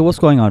 Hey, what's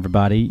going on,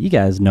 everybody? You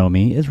guys know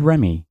me. It's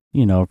Remy,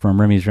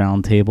 from Remy's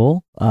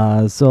Roundtable.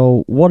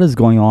 So what is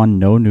going on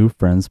No New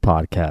Friends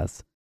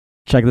podcast?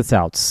 Check this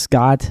out.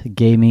 Scott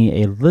gave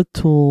me a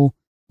little,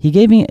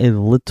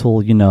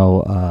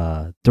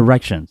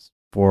 directions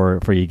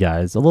for you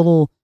guys. A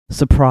little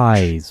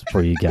surprise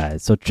for you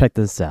guys. So check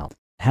this out.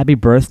 Happy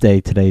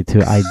birthday today to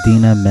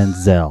Idina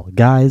Menzel.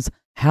 Guys,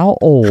 how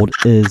old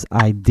is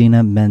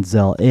Idina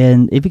Menzel?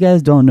 And if you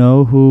guys don't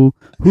know who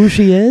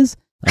she is,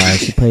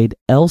 she played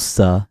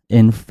Elsa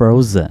in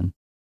Frozen.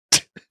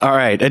 All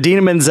right.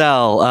 Idina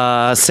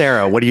Menzel.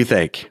 Sarah, what do you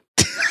think?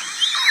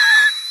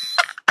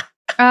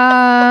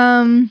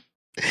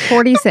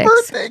 46.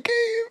 Birthday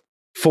game.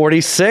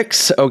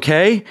 46.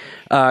 Okay.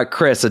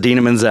 Chris,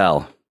 Idina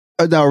Menzel.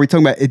 No, are we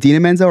talking about Idina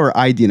Menzel or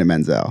Idina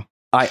Menzel?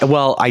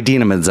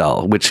 Idina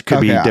Menzel, which could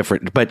be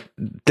different, but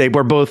they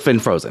were both in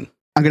Frozen.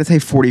 I'm going to say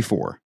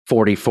 44.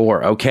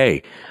 44.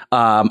 Okay.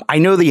 I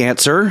know the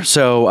answer,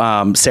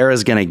 so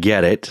Sarah's going to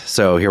get it.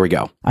 So here we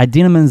go.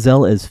 Idina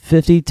Menzel is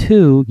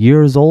 52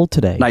 years old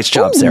today. Nice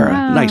job, Sarah.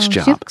 Wow. Nice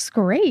job. She looks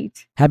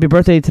great. Happy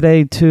birthday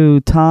today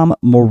to Tom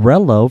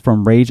Morello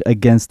from Rage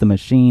Against the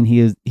Machine.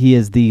 He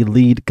is the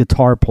lead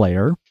guitar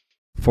player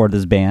for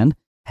this band.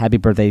 Happy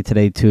birthday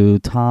today to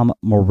Tom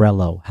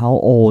Morello. How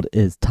old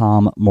is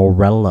Tom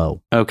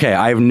Morello? Okay,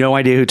 I have no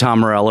idea who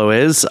Tom Morello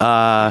is.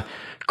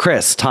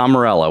 Chris, Tom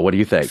Morello, what do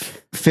you think?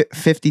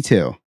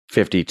 52.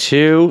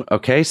 52.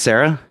 Okay,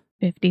 Sarah?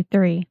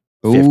 53.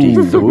 50.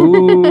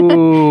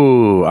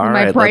 Ooh. All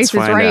right, My Price is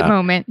let's find Right out.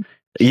 moment.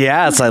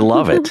 Yes, I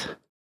love it.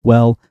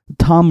 Well,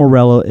 Tom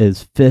Morello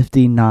is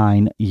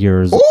 59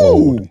 years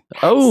old.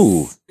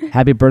 Oh.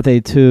 Happy birthday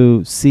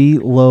to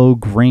CeeLo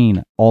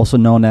Green, also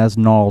known as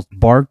Gnarls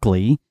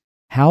Barkley.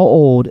 How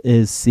old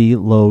is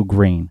CeeLo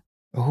Green?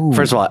 Ooh.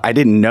 First of all, I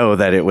didn't know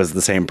that it was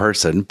the same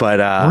person, but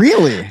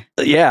really?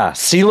 Yeah,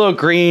 CeeLo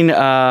Green.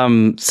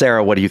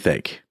 Sarah, what do you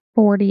think?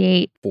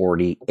 48.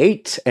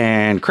 48.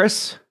 And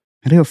Chris?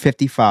 I do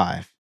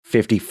 55.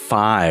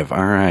 55.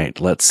 All right.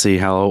 Let's see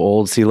how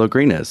old CeeLo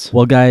Green is.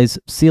 Well, guys,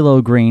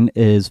 CeeLo Green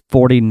is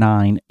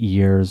 49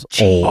 years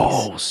old.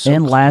 Oh, so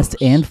and last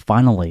close. and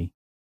finally,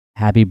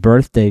 happy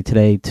birthday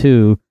today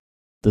to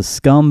the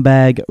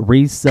scumbag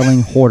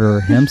reselling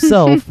hoarder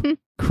himself,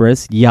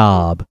 Chris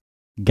Yob.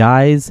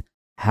 Guys,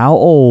 how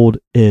old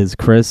is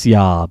Chris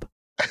Yob?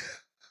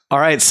 All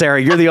right,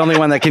 Sarah, you're the only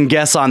one that can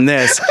guess on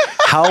this.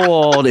 How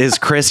old is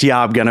Chris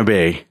Yob going to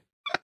be?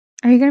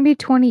 Are you going to be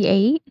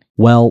 28?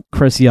 Well,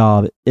 Chris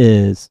Yob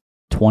is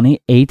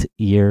 28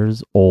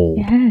 years old.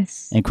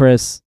 Yes. And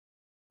Chris,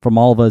 from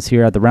all of us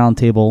here at the round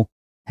table,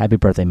 happy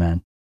birthday,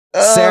 man.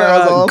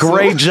 Sarah, awesome.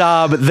 great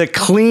job. The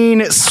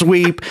clean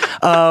sweep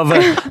of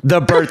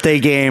the birthday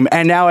game.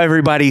 And now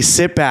everybody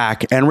sit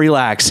back and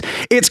relax.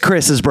 It's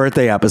Chris's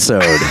birthday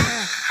episode.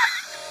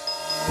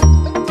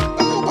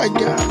 Oh my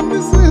God, what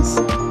is this?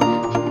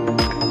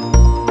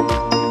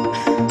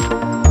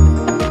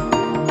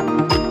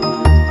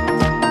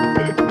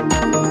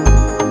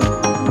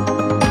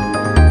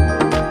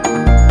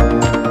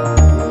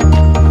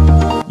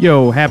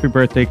 Yo, happy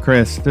birthday,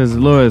 Chris. This is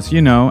Louis,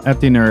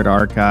 at the Nerd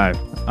Archive.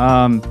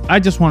 I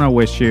just want to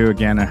wish you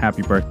again a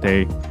happy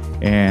birthday,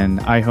 and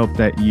I hope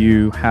that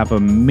you have an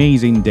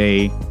amazing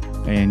day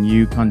and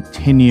you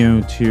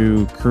continue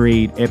to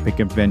create epic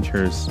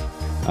adventures.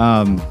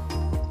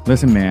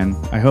 Listen, man,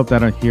 I hope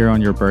that here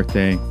on your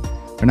birthday,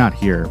 or not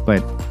here,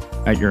 but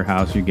at your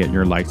house, you get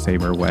your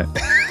lightsaber wet.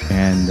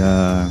 And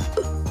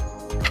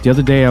the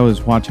other day I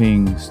was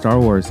watching Star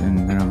Wars,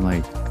 and I'm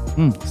like,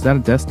 is that a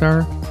Death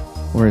Star?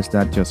 Or is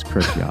that just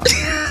Chris Yob?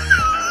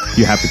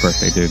 You happy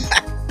birthday, dude.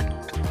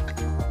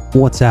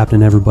 What's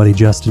happening, everybody?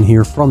 Justin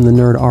here from the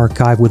Nerd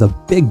Archive with a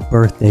big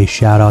birthday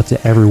shout out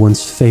to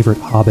everyone's favorite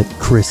hobbit,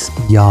 Chris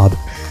Yob.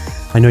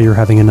 I know you're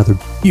having another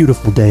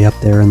beautiful day up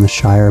there in the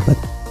Shire, but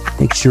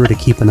make sure to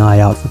keep an eye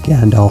out for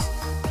Gandalf.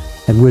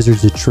 That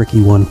wizard's a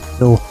tricky one.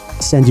 He'll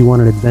send you on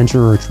an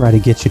adventure or try to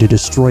get you to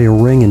destroy a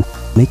ring and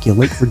make you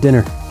late for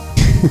dinner.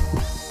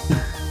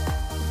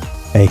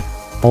 Hey,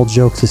 all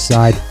jokes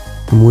aside,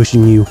 I'm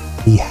wishing you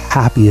the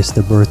happiest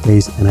of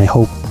birthdays, and I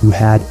hope you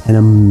had an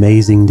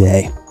amazing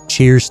day.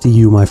 Cheers to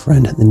you, my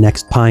friend. The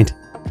next pint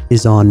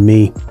is on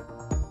me.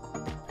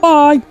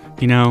 Bye!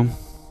 You know,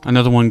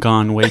 another one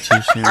gone way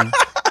too soon.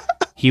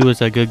 He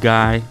was a good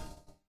guy,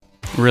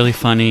 really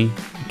funny,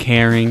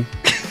 caring,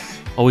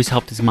 always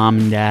helped his mom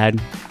and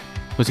dad,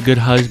 was a good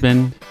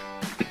husband,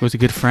 was a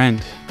good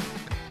friend.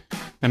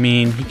 I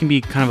mean, he can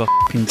be kind of a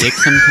fucking dick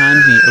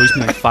sometimes, and he owes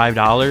me like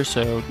 $5,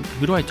 so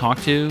who do I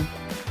talk to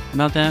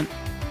about that?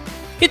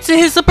 It's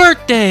his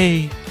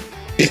birthday!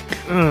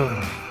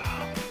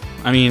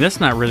 I mean, that's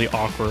not really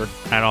awkward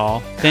at all.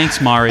 Thanks,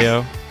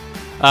 Mario.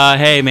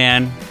 Hey,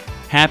 man.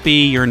 Happy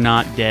you're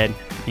not dead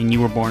and you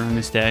were born on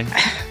this day.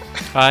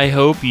 I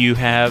hope you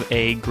have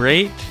a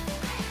great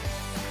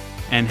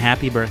and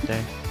happy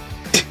birthday.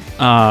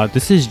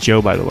 This is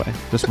Joe, by the way.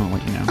 Just want to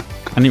let you know.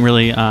 I didn't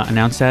really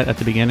announce that at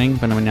the beginning,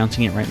 but I'm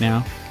announcing it right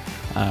now.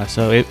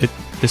 So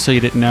just so you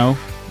didn't know,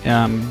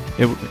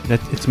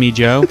 it's me,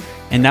 Joe.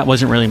 And that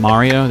wasn't really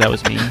Mario. That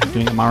was me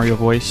doing a Mario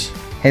voice.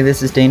 Hey,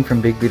 this is Dane from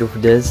Big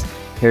Beautiful Diz.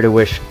 Here to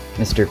wish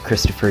Mr.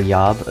 Christopher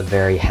Yob a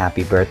very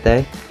happy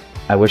birthday.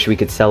 I wish we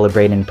could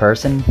celebrate in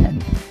person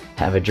and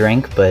have a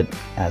drink, but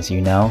as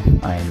you know,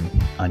 I'm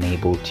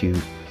unable to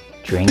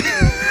drink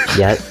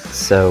yet,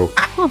 so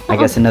I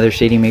guess another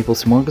Shady Maple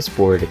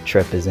Smorgasbord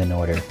trip is in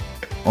order.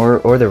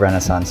 Or the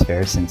Renaissance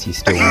Fair, since you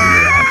still want me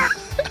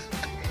that.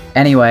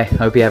 Anyway,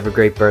 hope you have a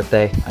great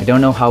birthday. I don't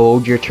know how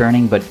old you're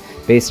turning, but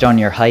based on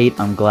your height,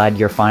 I'm glad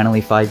you're finally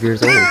 5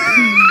 years old.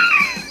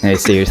 No,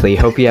 seriously,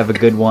 hope you have a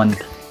good one.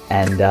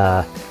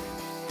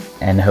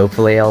 And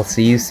hopefully I'll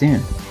see you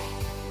soon.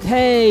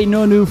 Hey,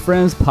 No New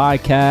Friends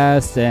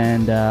podcast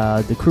and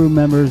the crew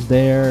members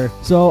there.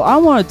 So I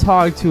want to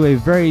talk to a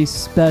very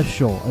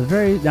special,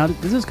 now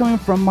this is coming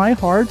from my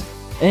heart.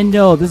 And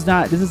no, this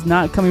is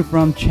not coming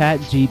from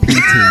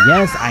ChatGPT.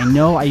 Yes, I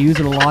know I use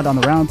it a lot on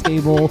the round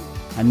table.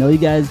 I know you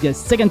guys get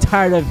sick and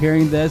tired of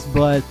hearing this,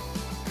 but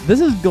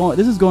this is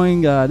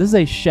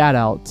a shout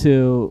out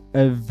to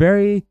a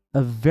very,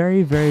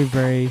 very,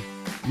 very,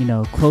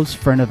 close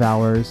friend of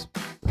ours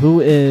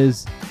who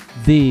is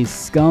the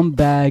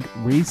scumbag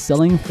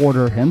reselling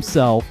hoarder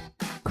himself,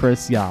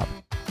 Chris Yob.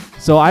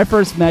 So I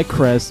first met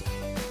Chris.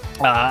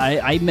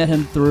 I met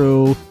him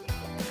through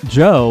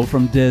Joe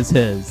from Diz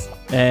His,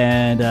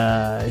 and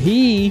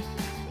he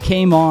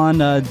came on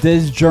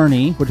Diz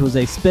Journey, which was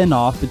a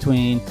spin-off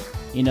between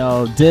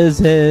Diz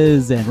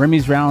His and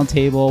Remy's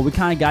Roundtable. We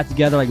kind of got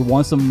together like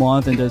once a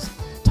month and just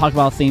talk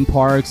about theme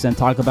parks and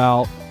talk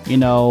about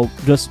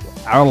just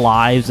our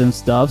lives and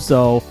stuff.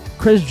 So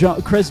Chris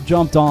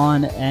jumped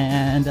on,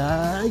 and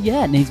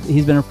and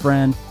he's been a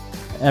friend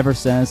ever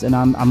since. And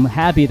I'm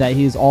happy that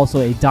he's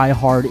also a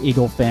diehard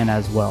Eagle fan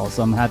as well.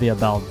 So I'm happy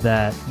about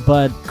that.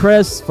 But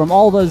Chris, from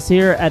all of us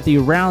here at the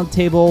round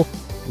table,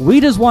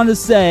 we just want to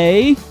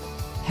say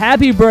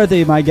happy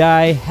birthday, my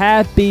guy.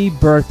 Happy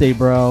birthday,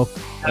 bro.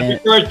 Happy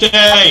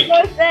birthday!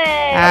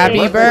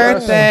 Happy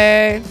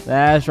birthday!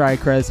 That's right,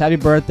 Chris. Happy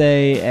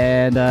birthday.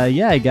 And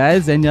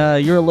guys, and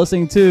you're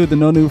listening to the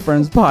No New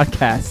Friends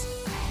podcast.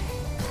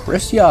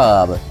 Chris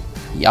Yob,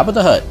 Yabba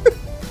the Hutt,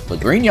 the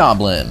Green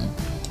Yoblin.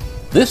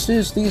 This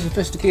is the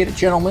Sophisticated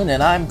Gentleman,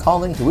 and I'm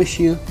calling to wish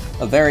you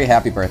a very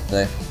happy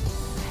birthday.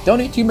 Don't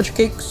eat too much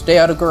cake, stay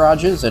out of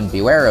garages, and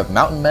beware of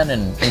mountain men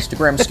and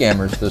Instagram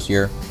scammers this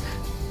year.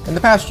 In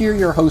the past year,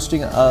 your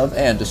hosting of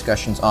and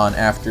discussions on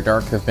After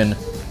Dark have been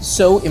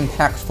so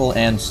impactful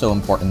and so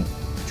important.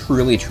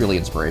 Truly, truly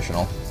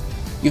inspirational.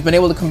 You've been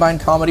able to combine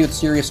comedy with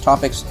serious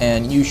topics,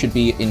 and you should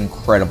be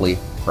incredibly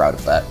proud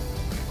of that.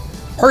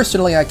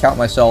 Personally, I count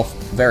myself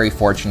very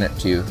fortunate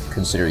to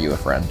consider you a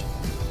friend.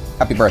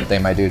 Happy birthday,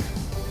 my dude.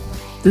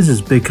 This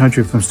is Big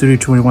Country from Studio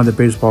 21, the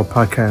baseball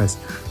podcast.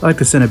 I'd like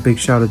to send a big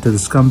shout out to the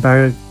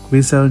scumbag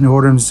reselling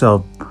hoarder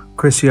himself,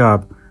 Chris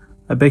Yob.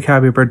 A big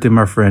happy birthday,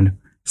 my friend.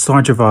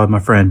 Sláinte mhath, my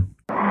friend.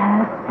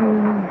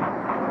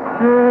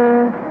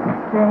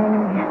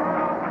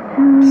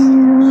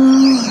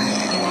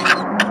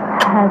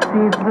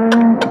 Happy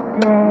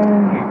birthday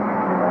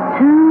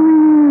to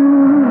you.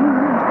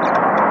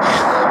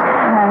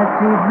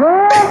 Happy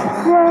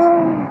birthday.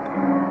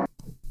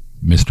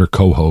 Mr.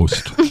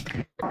 Co-host.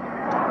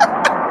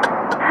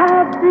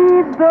 Happy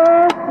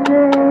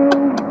birthday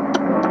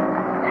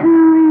to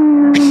you.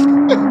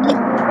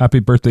 Happy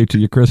birthday to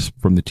you, Chris,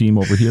 from the team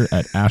over here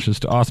at Ashes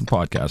to Awesome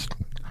Podcast.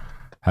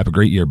 Have a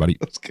great year, buddy.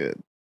 That's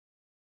good.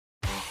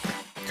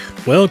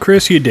 Well,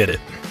 Chris, you did it.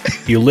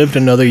 You lived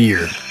another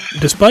year.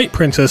 Despite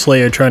Princess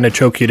Leia trying to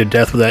choke you to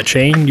death with that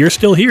chain, you're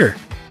still here.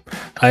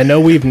 I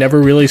know we've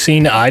never really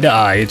seen eye to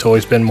eye. It's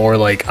always been more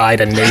like eye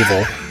to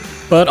navel.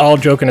 But all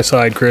joking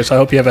aside, Chris, I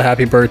hope you have a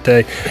happy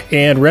birthday.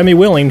 And Remy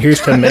Willing,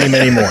 here's to many,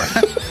 many more.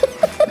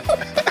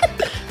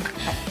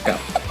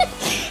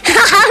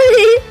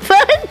 Happy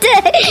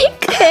birthday,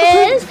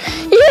 Chris!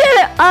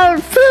 You're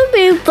a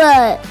poopy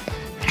butt.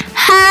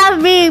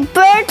 Happy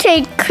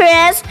birthday,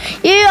 Chris!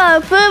 You're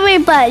a poopy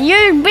butt.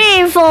 You're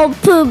beautiful,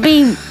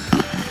 poopy.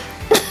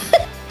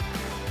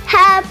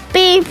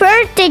 Happy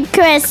birthday,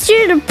 Chris!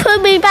 You're the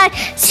poopy butt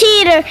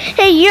cheater,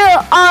 and you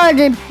are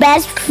the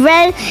best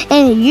friend,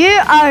 and you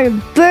are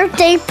the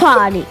birthday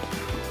party.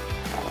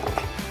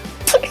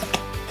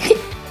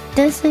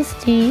 This is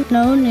the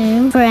No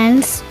New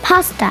Friends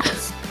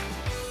podcast.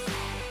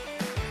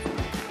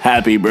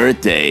 Happy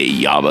birthday,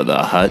 Yabba the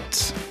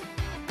Hutt.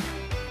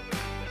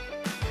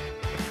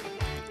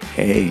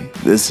 Hey,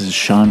 this is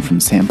Sean from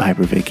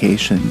Sandpiper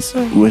Vacations,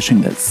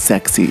 wishing that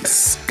sexy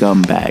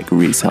scumbag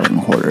reselling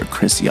hoarder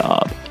Chris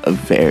Yob a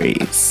very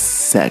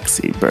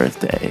sexy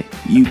birthday.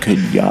 You could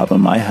yob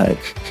in my hut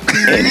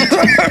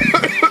anytime.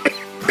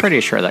 Pretty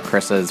sure that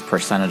Chris's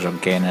percentage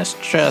of gayness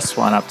just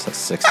went up to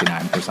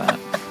 69%.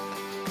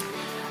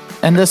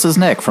 And this is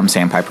Nick from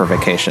Sandpiper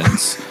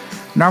Vacations.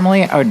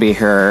 Normally, I would be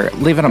here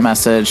leaving a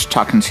message,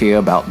 talking to you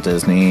about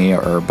Disney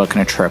or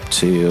booking a trip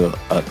to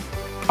a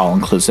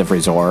all-inclusive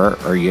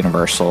resort or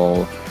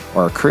Universal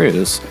or a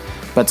cruise.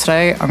 But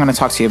today, I'm going to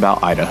talk to you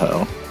about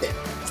Idaho.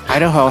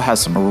 Idaho has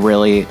some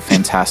really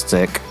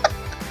fantastic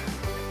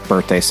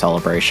birthday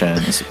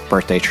celebrations,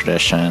 birthday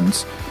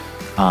traditions.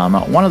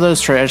 One of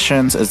those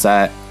traditions is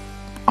that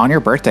on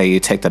your birthday, you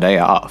take the day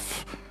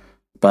off.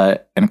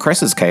 But in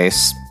Chris's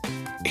case,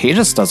 he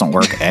just doesn't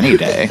work any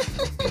day.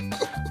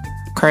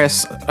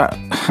 Chris,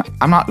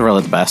 I'm not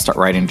really the best at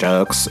writing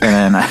jokes,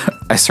 and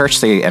I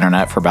searched the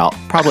internet for about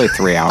probably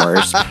 3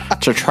 hours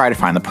to try to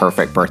find the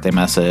perfect birthday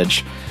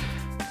message,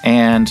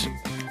 and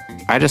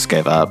I just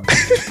gave up.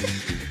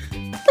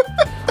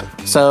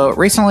 So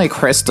recently,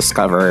 Chris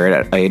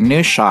discovered a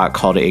new shot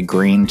called a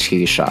green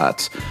tea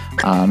shot.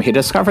 He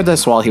discovered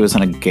this while he was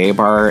in a gay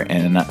bar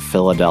in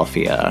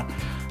Philadelphia.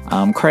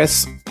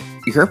 Chris,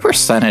 your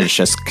percentage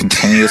just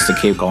continues to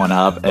keep going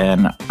up,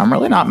 and I'm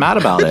really not mad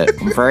about it.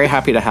 I'm very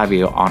happy to have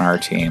you on our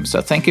team. So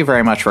thank you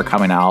very much for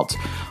coming out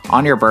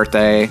on your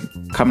birthday,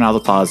 coming out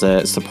of the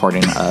closet,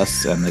 supporting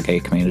us and the gay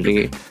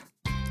community.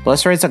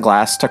 Let's raise a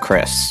glass to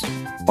Chris.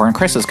 Or in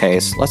Chris's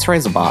case, let's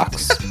raise a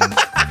box.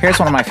 Here's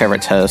one of my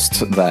favorite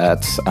toasts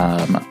that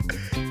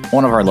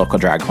one of our local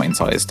drag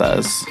queens always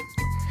does.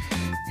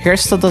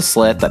 Here's to the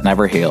slit that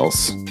never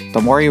heals.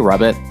 The more you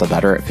rub it, the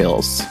better it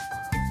feels.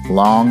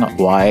 Long,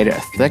 wide,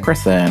 thick or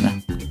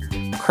thin,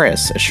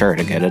 Chris is sure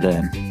to get it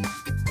in.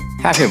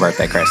 Happy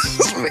birthday, Chris.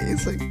 That's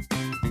amazing.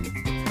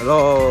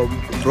 Hello,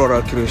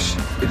 brother Chris.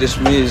 It is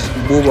me,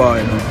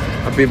 Buba,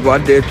 Happy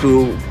birthday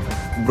to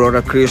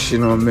brother Chris,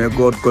 May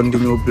God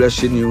continue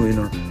blessing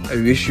you, I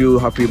wish you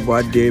happy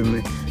birthday.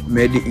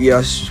 May the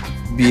years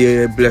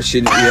be a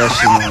blessing years,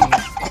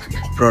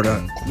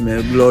 brother.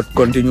 May Lord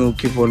continue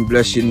keep on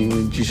blessing you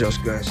in Jesus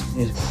Christ.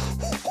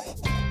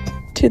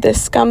 To the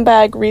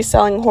scumbag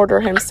reselling hoarder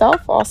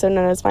himself, also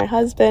known as my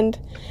husband,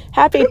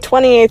 happy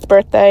 28th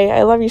birthday.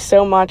 I love you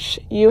so much.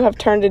 You have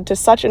turned into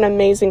such an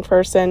amazing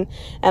person,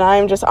 and I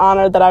am just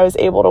honored that I was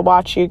able to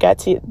watch you get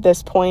to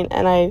this point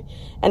and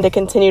to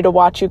continue to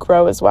watch you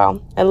grow as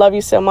well. I love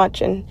you so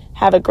much, and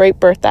have a great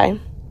birthday.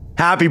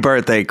 Happy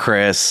birthday,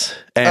 Chris.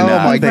 And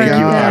thank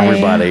you,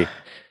 everybody.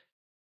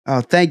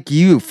 Oh, thank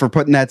you for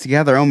putting that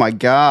together. Oh my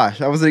gosh.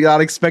 I was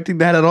not expecting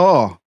that at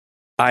all.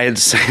 I had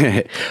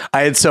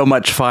so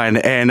much fun,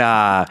 and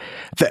I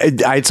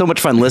had so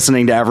much fun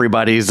listening to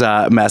everybody's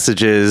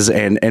messages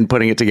and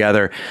putting it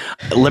together.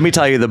 Let me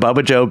tell you, the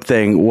Bubba Jobe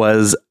thing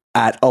was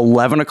at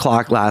 11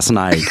 o'clock last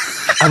night.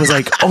 I was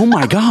like, oh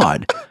my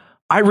God,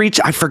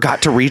 I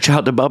forgot to reach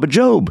out to Bubba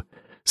Jobe.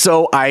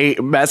 So I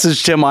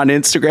messaged him on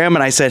Instagram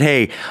and I said,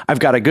 "Hey, I've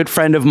got a good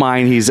friend of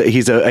mine. He's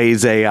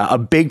a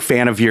big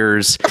fan of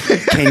yours.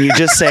 Can you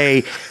just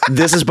say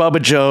this is Bubba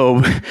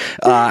Jobe?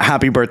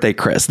 Happy birthday,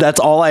 Chris." That's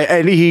all.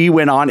 And he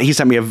went on. He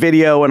sent me a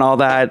video and all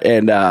that.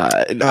 And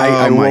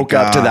I woke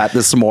up to that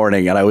this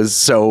morning and I was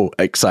so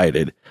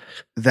excited.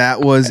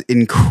 That was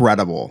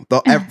incredible.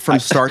 From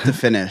start to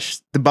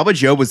finish. The Bubba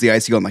Jobe was the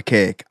icing on the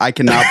cake. I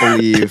cannot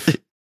believe.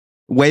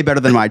 Way better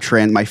than my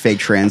fake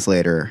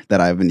translator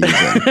that I've been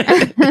using.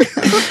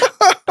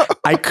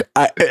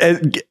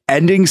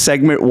 Ending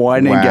segment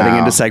 1 and getting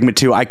into segment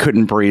 2, I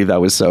couldn't breathe. I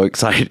was so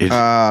excited.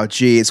 Oh,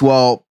 geez.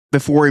 Well,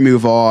 before we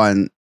move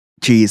on,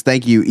 geez,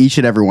 thank you, each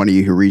and every one of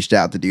you who reached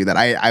out to do that.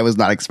 I was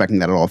not expecting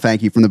that at all.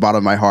 Thank you from the bottom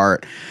of my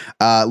heart.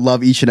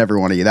 Love each and every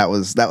one of you. That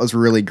was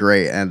really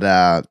great, and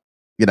that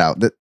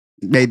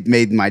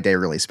made my day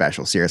really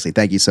special. Seriously,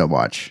 thank you so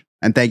much,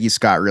 and thank you,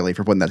 Scott, really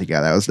for putting that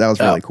together. That was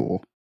really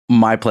cool.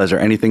 My pleasure.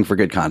 Anything for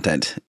good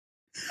content.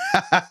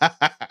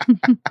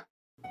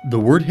 The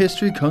word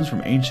history comes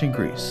from ancient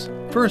Greece,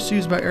 first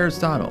used by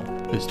Aristotle.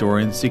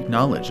 Historians seek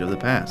knowledge of the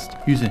past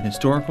using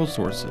historical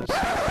sources.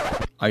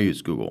 I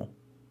use Google.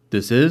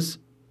 This is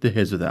The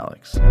Hiz with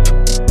Alex.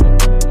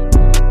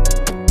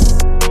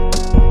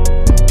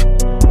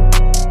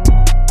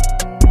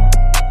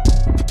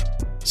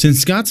 Since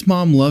Scott's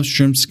mom loves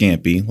shrimp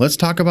scampi, let's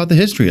talk about the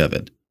history of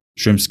it.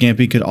 Shrimp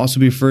scampi could also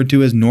be referred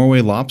to as Norway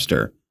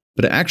lobster,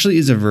 but it actually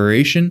is a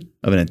variation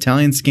of an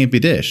Italian scampi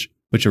dish,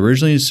 which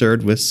originally is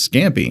served with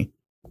scampi,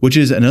 which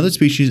is another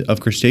species of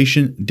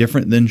crustacean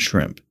different than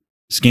shrimp.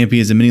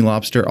 Scampi is a mini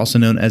lobster, also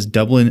known as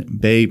Dublin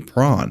Bay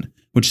prawn,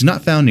 which is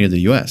not found near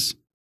the US.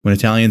 When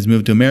Italians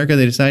moved to America,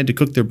 they decided to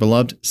cook their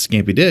beloved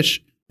scampi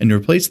dish and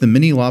replace the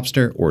mini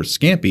lobster or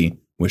scampi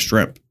with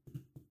shrimp.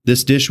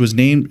 This dish was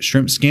named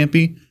shrimp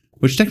scampi,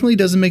 which technically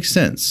doesn't make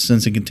sense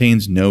since it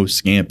contains no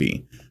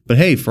scampi. But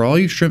hey, for all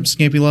you shrimp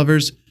scampi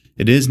lovers,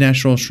 it is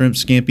National Shrimp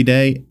Scampi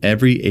Day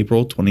every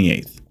April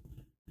 28th.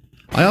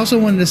 I also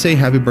wanted to say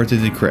happy birthday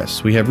to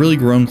Chris. We have really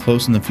grown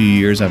close in the few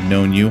years I've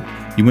known you.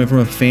 You went from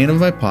a fan of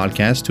my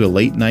podcast to a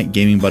late night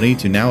gaming buddy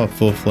to now a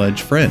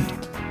full-fledged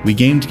friend. We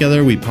game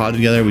together, we pod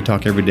together, we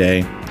talk every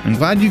day. I'm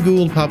glad you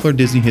Googled popular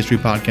Disney history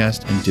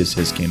podcast and Just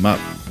His came up.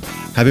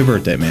 Happy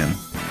birthday, man.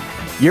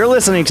 You're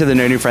listening to the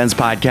No New Friends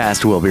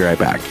podcast. We'll be right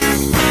back.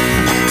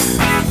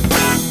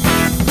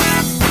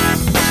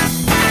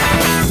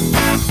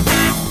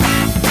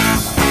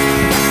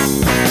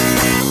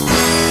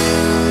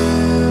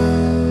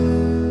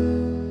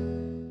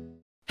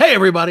 Hey,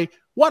 everybody,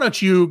 why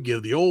don't you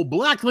give the old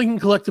Black Lincoln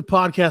Collective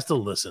podcast a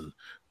listen?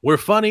 We're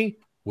funny,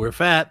 we're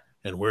fat,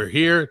 and we're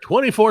here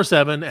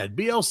 24/7 at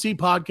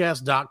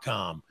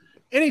blcpodcast.com.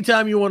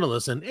 Anytime you want to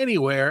listen,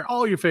 anywhere,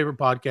 all your favorite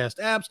podcast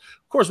apps.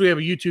 Of course, we have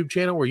a YouTube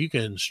channel where you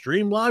can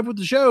stream live with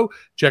the show.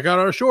 Check out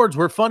our shorts.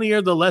 We're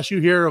funnier the less you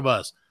hear of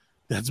us.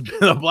 That's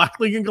been a Black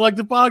Lincoln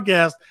Collective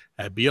podcast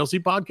at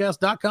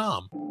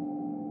blcpodcast.com.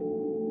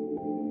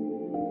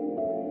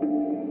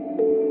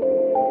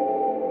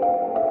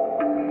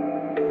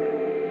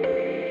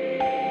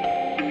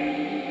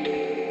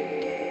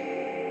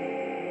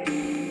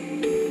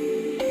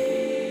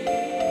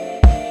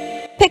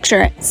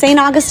 Picture it, St.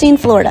 Augustine,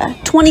 Florida,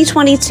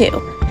 2022.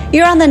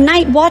 You're on the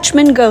Night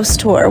Watchman Ghost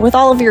Tour with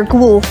all of your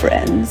ghoul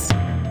friends.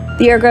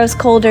 The air grows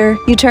colder,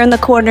 you turn the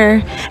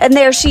corner, and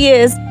there she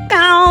is,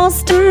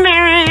 Ghost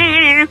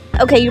Mary.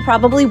 Okay, you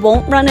probably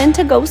won't run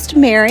into Ghost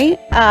Mary.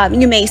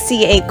 You may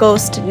see a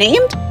ghost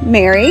named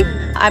Mary.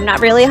 I'm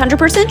not really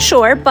 100%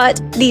 sure, but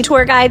the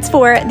tour guides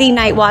for the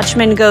Night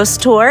Watchman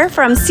Ghost Tour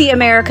from See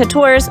America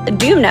Tours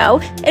do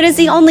know it is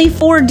the only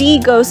 4D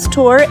ghost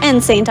tour in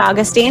St.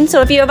 Augustine.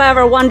 So if you have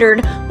ever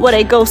wondered what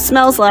a ghost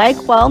smells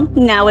like, well,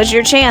 now is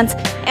your chance.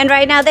 And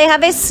right now they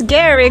have a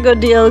scary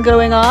good deal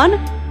going on.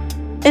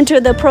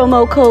 Enter the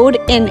promo code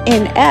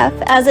NNF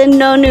as in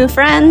No New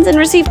Friends and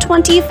receive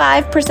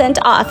 25%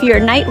 off your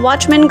Night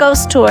Watchman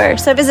Ghost Tour.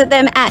 So visit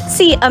them at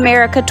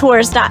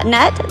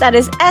seeamericatours.net. That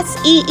is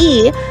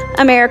SEE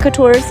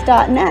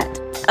americatours.net.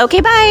 Okay,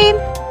 bye.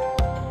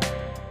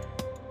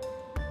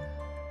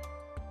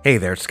 Hey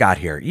there, Scott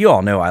here. You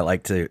all know I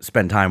like to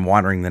spend time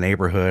wandering the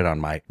neighborhood on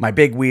my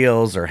big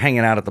wheels or hanging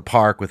out at the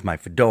park with my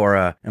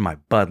fedora and my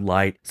Bud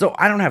Light. So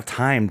I don't have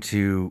time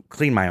to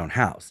clean my own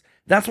house.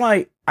 That's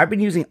why I've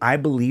been using I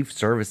Believe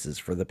services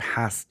for the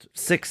past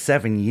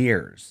 6-7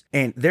 years,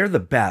 and they're the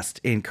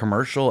best in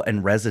commercial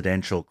and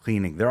residential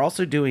cleaning. They're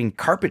also doing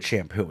carpet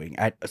shampooing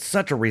at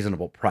such a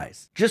reasonable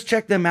price. Just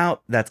check them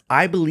out. That's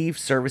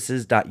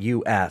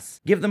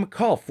ibelieveservices.us. Give them a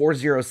call,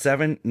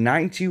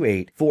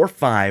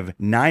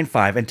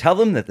 407-928-4595, and tell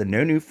them that the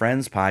No New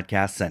Friends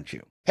podcast sent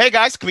you. Hey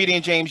guys,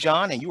 comedian James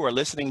John, and you are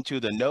listening to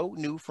the No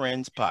New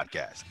Friends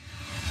podcast.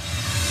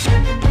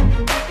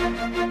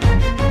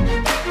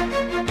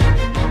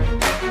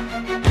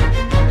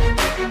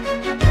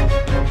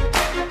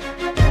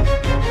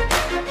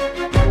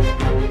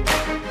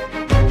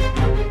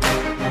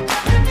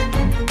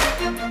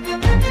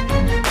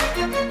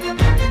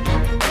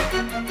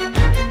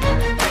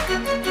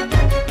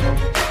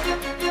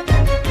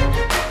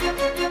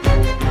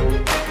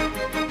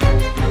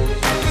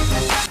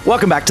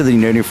 Welcome back to the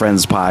No New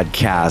Friends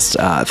podcast.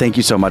 Thank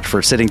you so much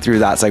for sitting through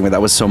that segment.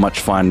 That was so much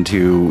fun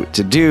to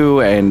do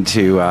and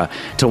to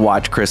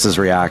watch Chris's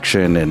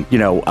reaction. And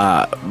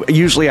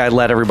usually I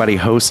let everybody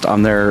host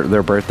on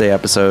their birthday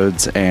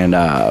episodes, and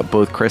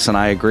both Chris and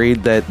I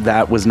agreed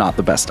that was not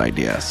the best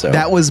idea. So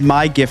that was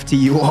my gift to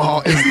you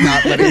all, is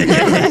not letting me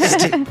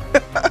host.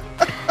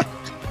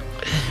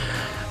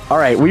 All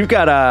right, we've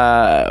got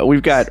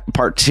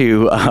part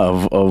 2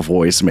 of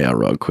voicemail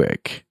real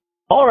quick.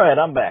 All right,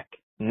 I'm back.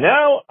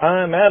 Now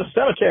I'm at a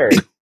cemetery.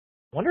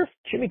 Wonder if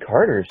Jimmy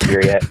Carter's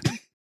here yet.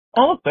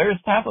 Oh, look, there's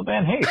Tappa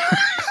Van Hayes.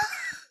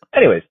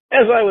 Anyways,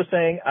 as I was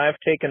saying, I've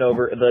taken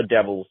over the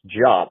devil's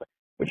job,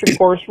 which of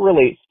course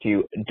relates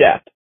to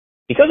death.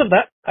 Because of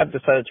that, I've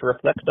decided to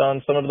reflect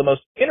on some of the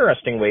most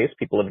interesting ways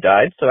people have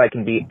died so I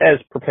can be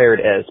as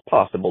prepared as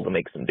possible to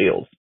make some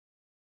deals.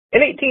 In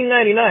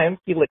 1899,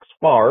 Felix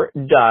Farr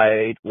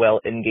died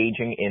while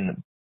engaging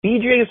in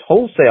BJ's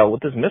wholesale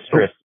with his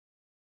mistress.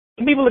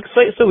 Some people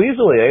excite so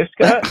easily, eh,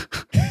 Scott?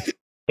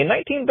 In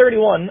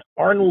 1931,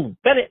 Arnold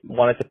Bennett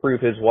wanted to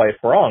prove his wife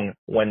wrong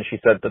when she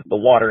said that the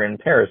water in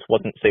Paris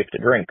wasn't safe to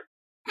drink.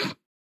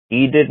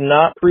 He did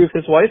not prove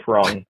his wife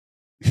wrong.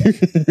 Seems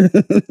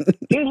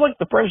like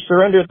the French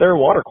surrendered their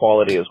water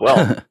quality as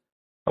well.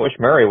 I wish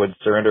Mary would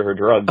surrender her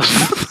drugs.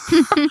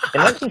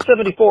 In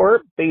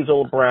 1974,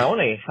 Basil Brown,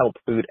 a health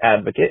food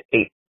advocate,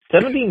 ate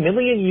 70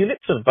 million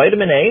units of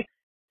vitamin A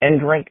and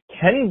drank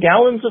 10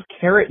 gallons of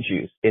carrot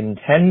juice in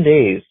 10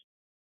 days.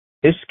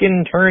 His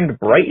skin turned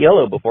bright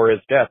yellow before his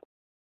death.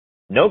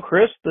 No,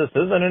 Chris, this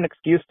isn't an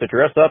excuse to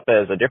dress up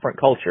as a different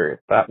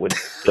culture. That would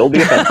still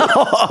be offensive.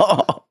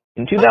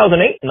 In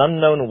 2008, an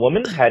unknown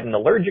woman had an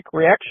allergic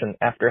reaction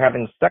after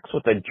having sex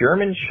with a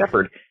German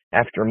Shepherd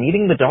after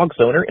meeting the dog's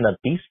owner in a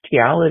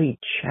bestiality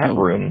chat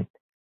room.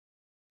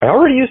 I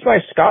already used my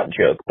Scott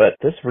joke, but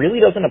this really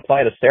doesn't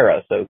apply to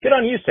Sarah, so good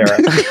on you, Sarah.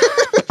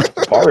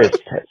 The bar is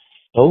set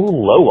so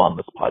low on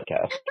this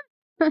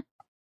podcast.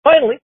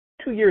 Finally,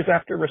 2 years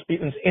after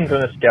Rasputin's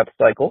infamous death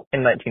cycle,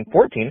 in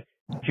 1914,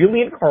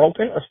 Julian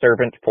Carlton, a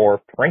servant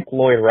for Frank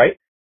Lloyd Wright,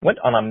 went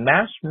on a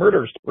mass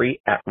murder spree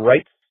at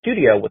Wright's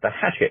studio with a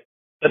hatchet,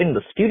 setting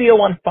the studio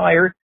on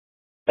fire.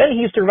 Then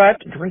he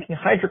survived drinking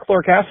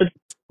hydrochloric acid,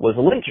 was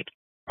lynched,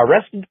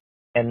 arrested,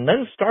 and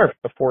then starved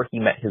before he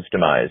met his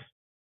demise.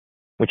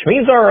 Which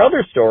means our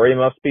other story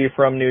must be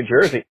from New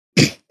Jersey.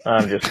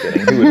 I'm just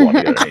kidding. Who would want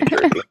to go to New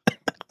Jersey?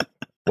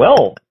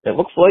 Well, it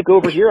looks like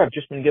over here I've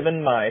just been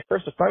given my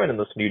first assignment in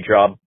this new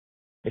job.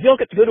 Maybe I'll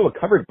get to go to a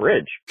covered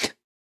bridge.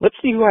 Let's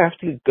see who I have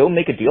to go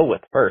make a deal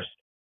with first.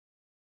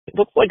 It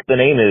looks like the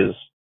name is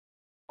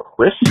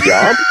Chris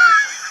Jobe.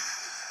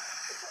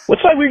 What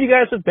side would you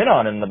guys have been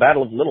on in the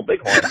Battle of Little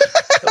Bighorn?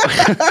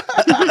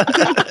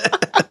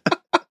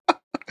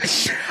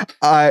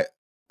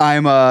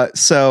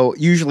 So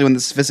usually when the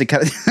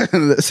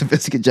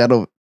sophisticated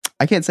gentleman,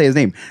 I can't say his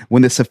name,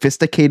 when the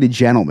sophisticated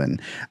gentleman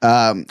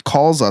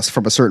calls us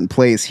from a certain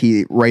place,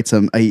 he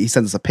he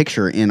sends us a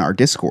picture in our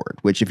Discord,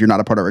 which if you're not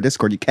a part of our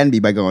Discord, you can be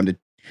by going to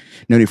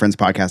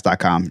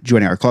nonewfriendspodcast.com,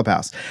 joining our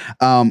clubhouse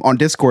on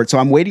Discord. So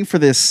I'm waiting for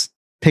this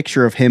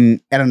picture of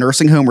him at a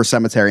nursing home or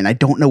cemetery, and I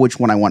don't know which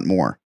one I want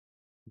more.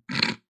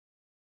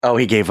 Oh,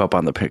 he gave up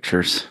on the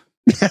pictures.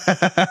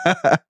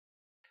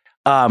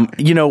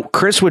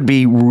 Chris would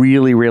be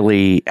really,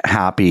 really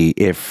happy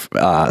if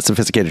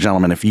sophisticated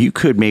gentleman, if you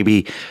could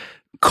maybe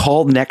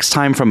call next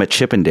time from a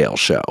Chippendale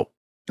show.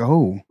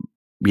 Oh,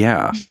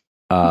 yeah.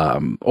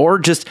 Or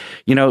just,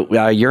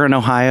 you're in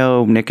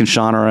Ohio, Nick and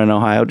Sean are in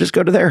Ohio, just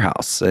go to their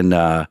house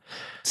and,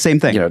 same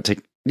thing.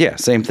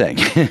 Same thing.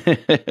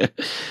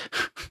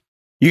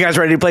 You guys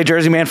ready to play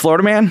Jersey Man,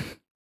 Florida Man?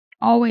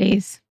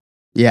 Always.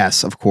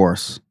 Yes, of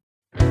course.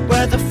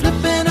 Whether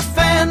flipping a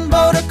fan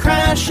boat or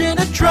crashing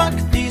a truck,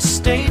 these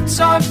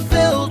states are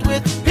filled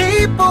with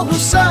people who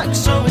suck.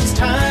 So it's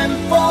time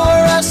for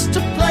us to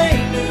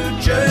play New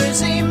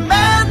Jersey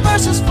Man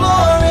versus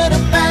Florida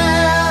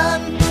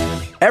Man.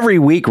 Every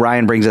week,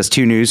 Ryan brings us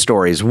two news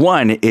stories.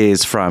 One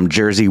is from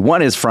Jersey,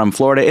 one is from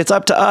Florida. It's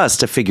up to us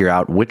to figure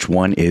out which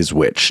one is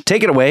which.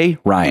 Take it away,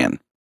 Ryan.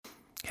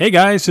 Hey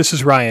guys, this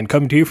is Ryan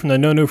coming to you from the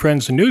No New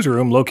Friends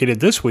newsroom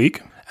located this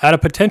week at a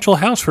potential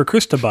house for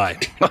Chris to buy.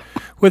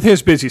 With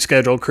his busy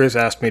schedule, Chris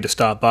asked me to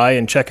stop by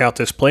and check out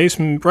this place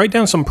and write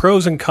down some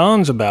pros and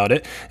cons about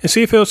it and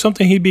see if it was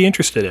something he'd be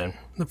interested in.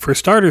 For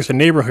starters, the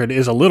neighborhood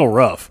is a little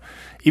rough.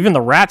 Even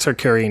the rats are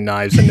carrying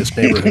knives in this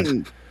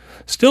neighborhood.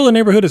 Still, the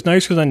neighborhood is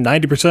nicer than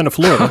 90% of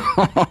Florida.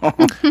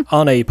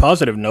 On a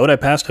positive note, I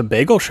passed a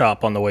bagel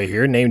shop on the way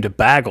here named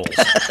Baggles.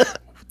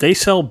 They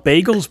sell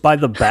bagels by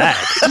the bag.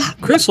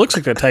 Chris looks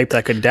like the type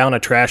that could down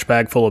a trash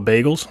bag full of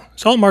bagels,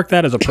 so I'll mark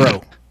that as a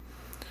pro.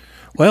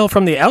 Well,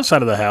 from the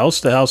outside of the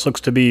house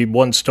looks to be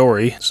one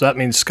story, so that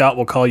means Scott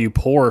will call you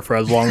poor for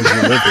as long as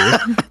you live here.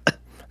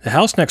 The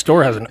house next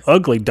door has an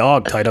ugly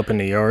dog tied up in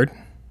the yard.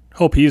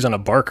 Hope he isn't a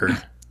barker.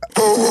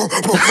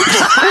 What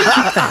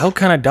the hell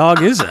kind of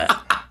dog is that?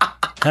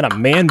 Had a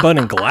man bun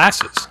and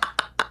glasses.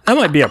 That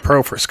might be a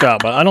pro for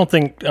Scott, but I don't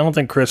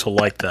think Chris will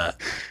like that.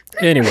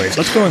 Anyways,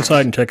 let's go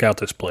inside and check out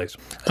this place.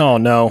 Oh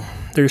no,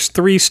 there's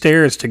 3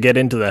 stairs to get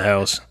into the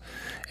house.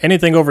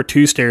 Anything over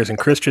 2 stairs and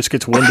Chris just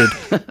gets winded.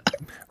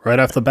 Right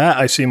off the bat,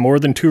 I see more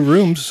than 2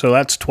 rooms, so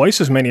that's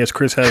twice as many as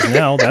Chris has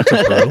now. That's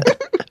a pro.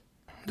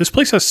 This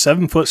place has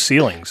 7-foot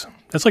ceilings.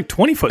 That's like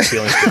 20-foot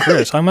ceilings to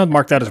Chris. I'm going to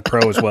mark that as a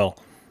pro as well.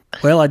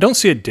 Well, I don't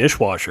see a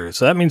dishwasher,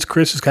 so that means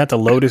Chris has got to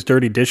load his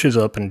dirty dishes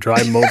up and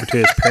drive them over to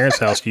his parents'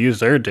 house to use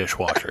their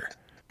dishwasher.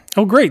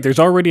 Oh great, there's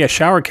already a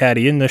shower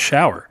caddy in the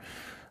shower.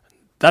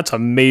 That's a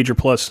major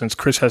plus since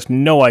Chris has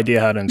no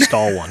idea how to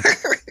install one.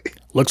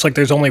 Looks like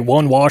there's only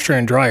 1 washer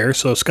and dryer,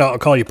 so Scott will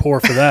call you poor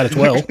for that as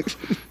well.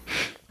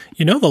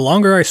 The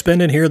longer I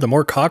spend in here, the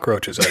more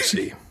cockroaches I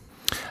see.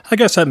 I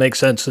guess that makes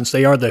sense since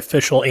they are the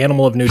official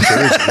animal of New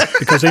Jersey,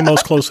 because they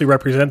most closely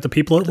represent the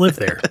people that live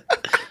there.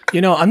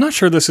 I'm not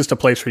sure this is the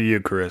place for you,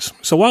 Chris.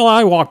 So while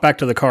I walk back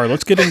to the car,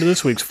 let's get into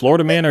this week's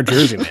Florida Man or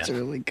Jersey Man. That's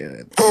really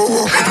good.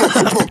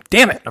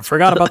 Damn it, I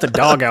forgot about the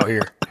dog out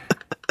here.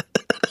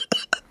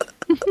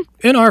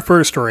 In our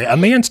first story, a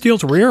man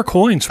steals rare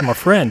coins from a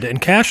friend and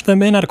cashed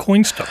them in at a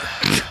Coinstar.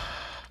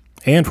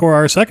 And for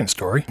our second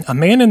story, a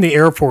man in the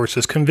Air Force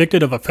is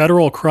convicted of a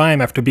federal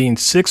crime after being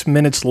 6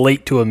 minutes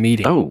late to a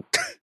meeting. Oh,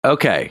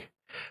 okay.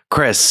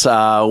 Chris,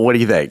 what do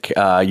you think?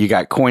 You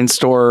got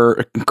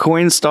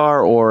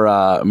Coinstar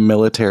or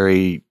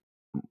military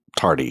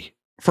tardy?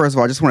 First of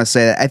all, I just want to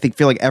say that I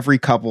feel like every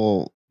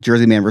couple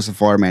Jersey Man versus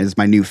Florida Man is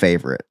my new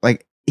favorite.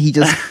 Like he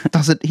just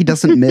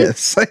doesn't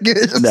miss. Like,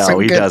 it's just No, so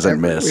he good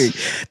doesn't every miss.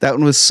 week. That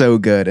one was so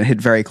good and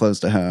hit very close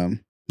to home.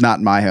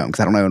 Not my home because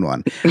I don't own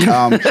one.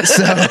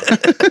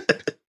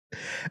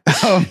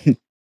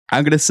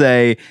 I'm gonna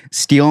say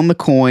stealing the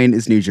coin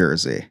is New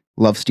Jersey.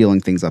 Love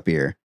stealing things up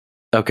here.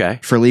 Okay.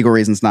 For legal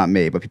reasons, not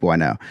me, but people I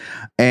know.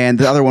 And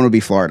the other one would be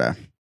Florida.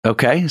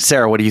 Okay.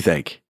 Sarah, what do you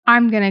think?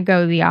 I'm going to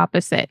go the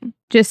opposite.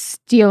 Just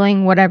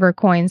stealing whatever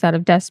coins out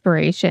of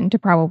desperation to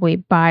probably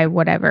buy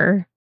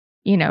whatever,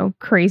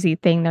 crazy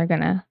thing they're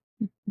going to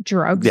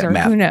drugs or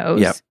meth. who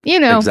knows. Yep.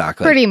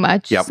 Exactly. Pretty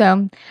much. Yep.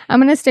 So I'm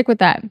going to stick with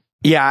that.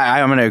 Yeah,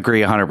 I'm going to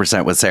agree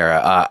 100% with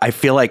Sarah. I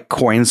feel like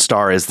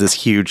Coinstar is this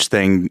huge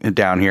thing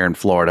down here in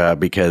Florida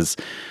because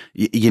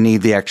you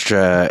need the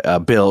extra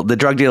bill. The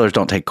drug dealers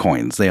don't take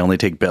coins. They only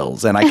take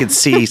bills. And I could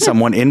see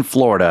someone in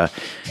Florida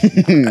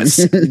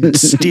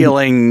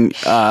stealing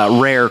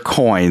rare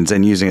coins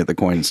and using it at the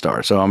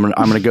Coinstar. So I'm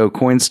going to go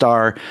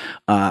Coinstar,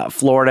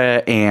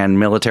 Florida, and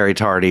military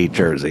tardy,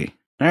 Jersey.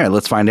 All right,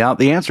 let's find out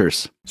the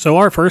answers. So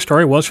our first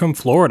story was from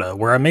Florida,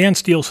 where a man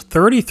steals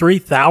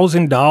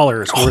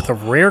 $33,000 worth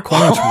of rare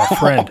coins from a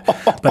friend.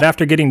 But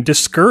after getting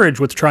discouraged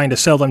with trying to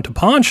sell them to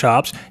pawn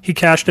shops, he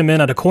cashed them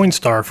in at a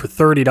Coinstar for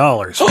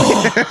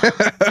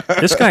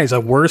 $30. This guy is a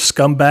worse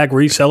scumbag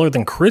reseller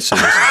than Chris is.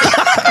 So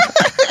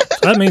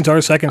that means our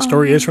second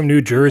story is from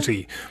New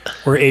Jersey,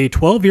 where a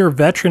 12-year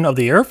veteran of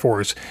the Air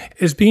Force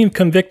is being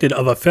convicted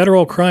of a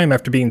federal crime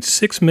after being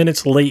 6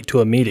 minutes late to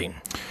a meeting.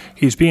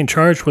 He's being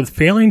charged with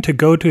failing to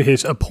go to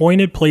his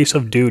appointed place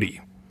of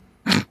duty.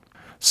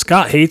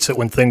 Scott hates it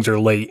when things are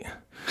late.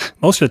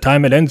 Most of the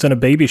time it ends in a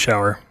baby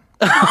shower.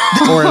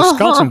 Or if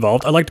Scott's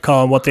involved, I like to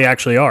call them what they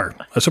actually are,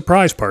 a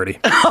surprise party.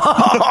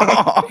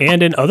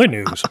 And in other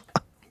news,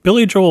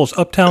 Billy Joel's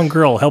Uptown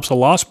Girl helps a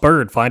lost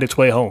bird find its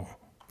way home.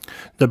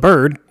 The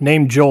bird,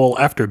 named Joel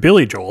after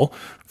Billy Joel,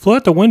 flew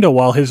out the window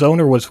while his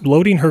owner was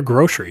loading her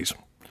groceries.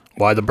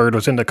 Why the bird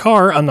was in the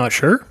car, I'm not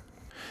sure.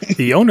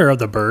 The owner of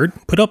the bird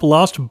put up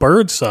lost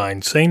bird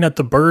signs saying that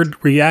the bird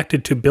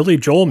reacted to Billy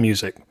Joel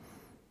music.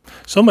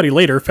 Somebody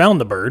later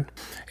found the bird,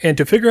 and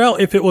to figure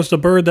out if it was the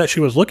bird that she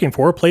was looking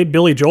for, played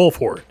Billy Joel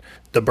for it.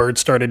 The bird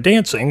started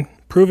dancing,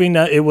 proving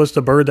that it was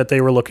the bird that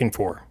they were looking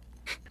for.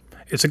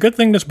 It's a good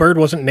thing this bird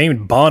wasn't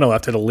named Bono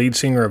after the lead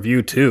singer of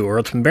U2, or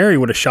else Mary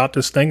would have shot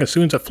this thing as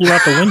soon as it flew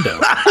out the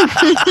window.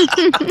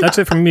 That's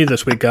it from me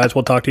this week, guys.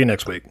 We'll talk to you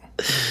next week.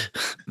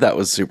 That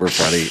was super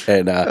funny.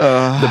 And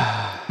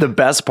the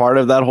best part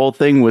of that whole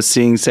thing was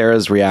seeing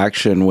Sarah's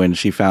reaction when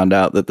she found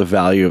out that the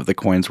value of the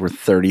coins were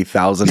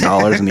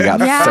 $30,000 and he got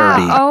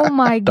 $30. Oh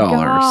my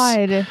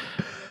God.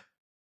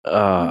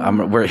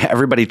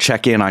 Everybody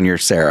check in on your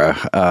Sarah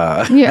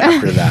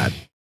after that.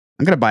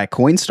 I'm going to buy a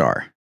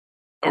Coinstar.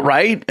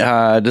 Right?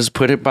 Just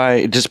put it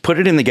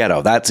in the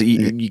ghetto. That's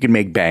you can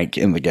make bank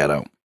in the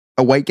ghetto.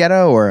 A white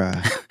ghetto or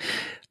a...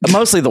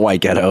 Mostly the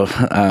white ghetto.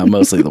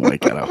 Mostly the white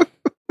ghetto.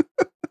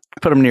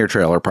 Put them near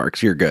trailer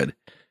parks. You're good.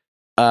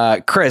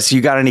 Chris,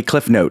 you got any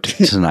Cliff Note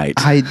tonight?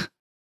 I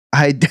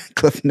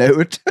Cliff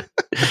Note.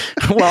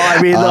 Well,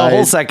 I mean, the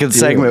whole second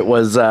segment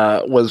was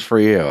for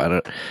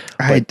you.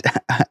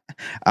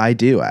 I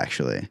do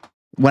actually.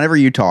 Whenever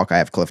you talk, I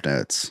have Cliff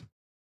Notes.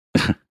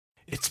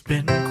 It's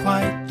been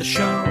quite the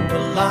show.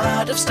 A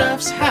lot of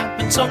stuff's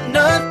happened, so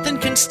nothing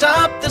can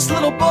stop this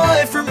little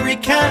boy from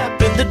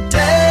recapping the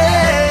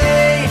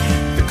day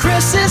the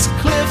Chris's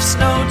Cliff's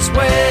Notes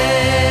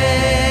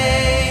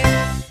way.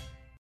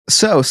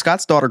 So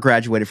Scott's daughter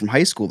graduated from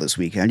high school this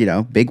weekend.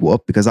 Big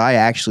whoop, because I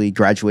actually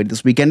graduated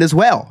this weekend as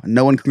well.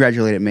 No one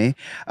congratulated me.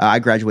 I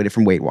graduated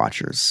from Weight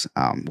Watchers.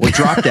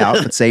 Dropped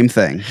out, but same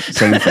thing.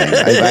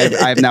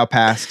 I have now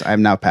passed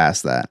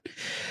that.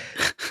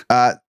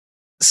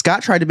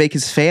 Scott tried to make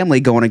his family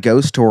go on a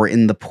ghost tour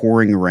in the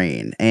pouring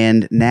rain.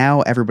 And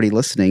now everybody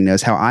listening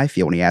knows how I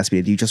feel when he asked me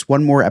to do just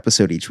one more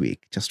episode each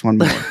week. Just one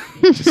more.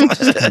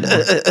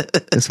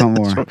 Just one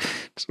more.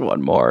 Just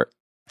one more.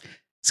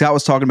 Scott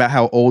was talking about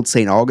how old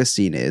St.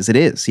 Augustine is. It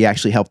is. He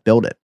actually helped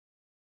build it.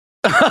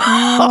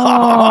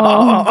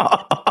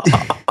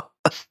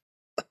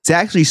 It's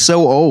actually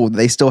so old,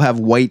 they still have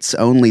whites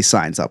only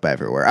signs up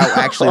everywhere. Oh,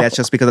 actually, that's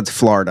just because it's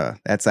Florida.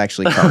 That's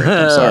actually current.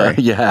 I'm sorry.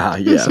 Yeah.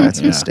 So that's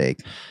a mistake.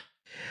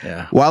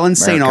 Yeah. While in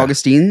St.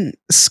 Augustine,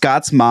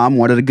 Scott's mom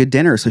wanted a good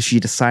dinner, so she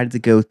decided to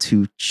go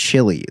to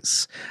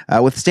Chili's.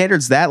 With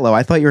standards that low,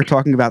 I thought you were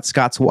talking about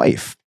Scott's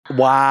wife.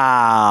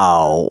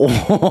 Wow.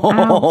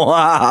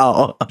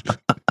 Wow.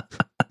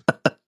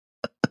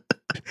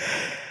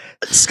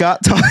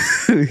 Scott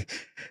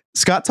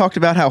talked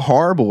about how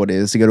horrible it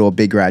is to go to a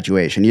big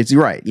graduation.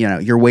 You're right. You know,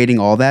 you're waiting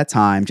all that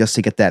time just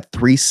to get that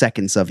 3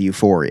 seconds of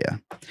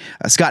euphoria.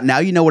 Scott, now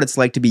you know what it's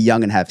like to be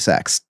young and have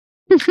sex.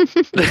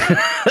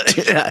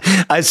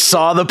 I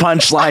saw the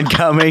punchline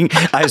coming.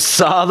 I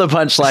saw the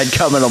punchline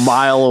coming a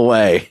mile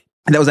away.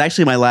 And that was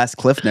actually my last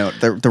Cliff Note.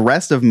 The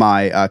rest of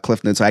my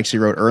Cliff Notes I actually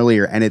wrote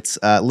earlier, and it's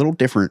a little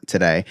different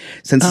today.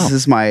 Since this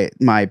is my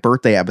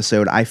birthday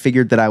episode, I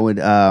figured that I would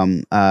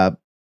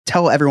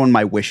tell everyone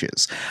my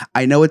wishes.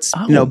 I know it's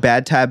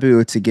bad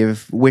taboo to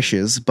give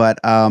wishes, but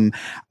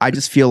I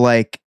just feel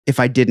like if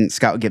I didn't,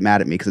 Scott would get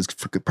mad at me because it's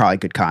probably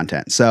good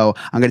content. So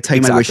I'm going to tell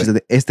you my wishes.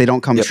 If they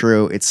don't come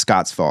true, it's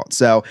Scott's fault.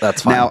 So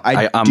that's fine. Now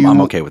I'm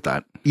okay with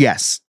that.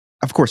 Yes,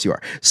 of course you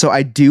are. So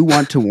I do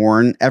want to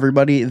warn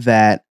everybody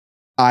that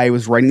I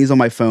was writing these on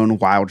my phone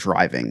while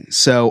driving.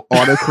 So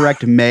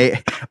autocorrect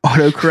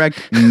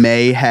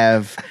may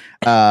have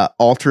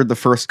altered the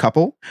first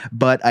couple,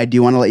 but I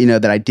do want to let you know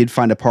that I did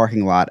find a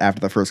parking lot after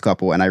the first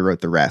couple and I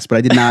wrote the rest, but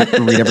I did not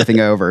read everything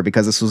over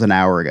because this was an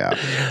hour ago.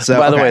 So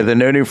by the way, the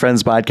No New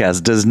Friends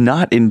podcast does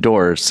not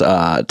endorse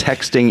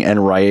texting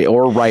and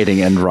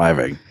writing and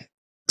driving.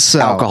 So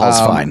alcohol's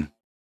fine.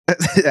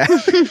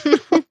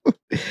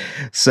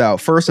 So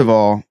first of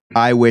all,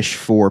 I wish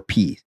for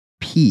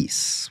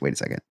peace. Wait a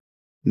second.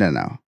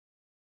 No.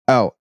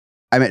 Oh,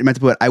 I meant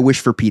to put, I wish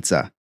for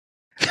pizza.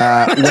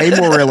 Way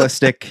more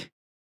realistic.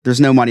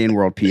 There's no money in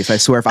world peace. I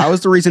swear, if I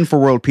was the reason for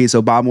world peace,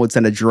 Obama would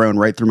send a drone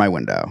right through my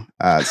window.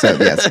 So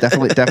yes,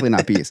 definitely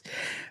not peace.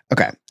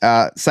 Okay.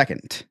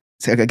 Second.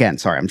 So again,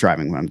 sorry, I'm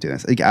driving when I'm doing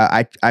this.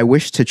 I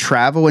wish to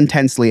travel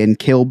intensely and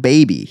kill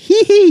baby.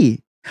 Hee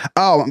hee.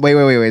 Oh, wait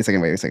a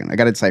second. I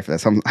got to decipher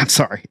this. I'm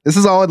sorry. This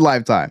is all in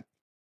live time.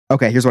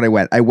 Okay, here's what I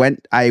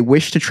went. I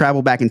wish to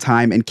travel back in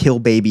time and kill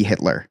baby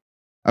Hitler.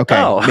 Okay,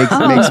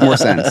 makes more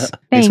sense.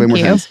 Makes way more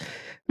sense.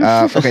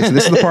 Okay, so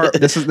this is the part.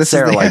 This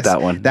Sarah liked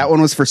that one. That one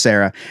was for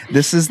Sarah.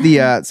 This is the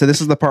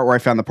this is the part where I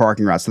found the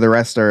parking lot. So the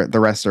rest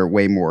are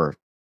way more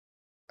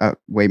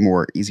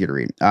easier to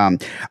read. I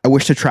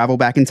wish to travel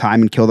back in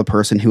time and kill the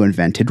person who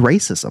invented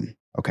racism.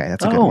 Okay,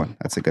 that's a good one.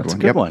 That's a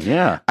good one.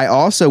 Yeah. I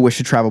also wish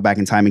to travel back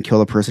in time and kill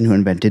the person who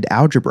invented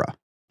algebra.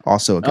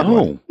 Also a good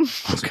one.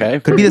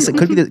 Okay. Could be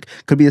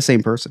the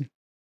same person.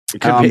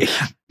 It could be.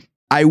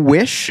 I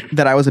wish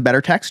that I was a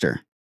better texter.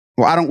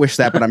 Well, I don't wish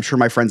that, but I'm sure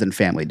my friends and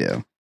family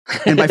do.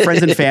 And by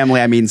friends and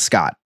family, I mean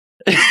Scott.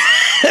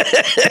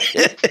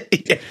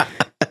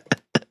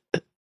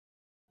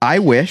 I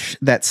wish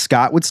that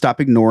Scott would stop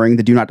ignoring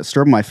the do not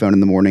disturb my phone in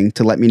the morning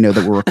to let me know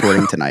that we're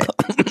recording tonight.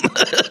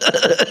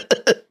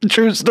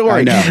 True story.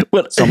 I know.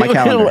 It's on my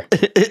calendar.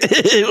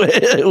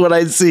 When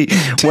I see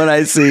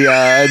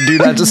do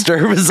not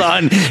disturb is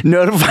on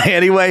notify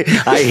anyway,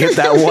 I hit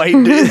that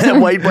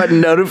white button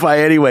notify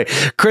anyway.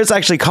 Chris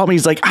actually called me.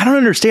 He's like, I don't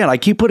understand. I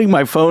keep putting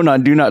my phone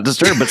on do not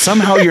disturb, but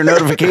somehow your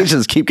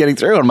notifications keep getting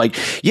through. I'm like,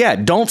 yeah,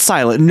 don't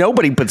silence.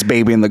 Nobody puts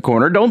baby in the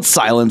corner. Don't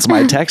silence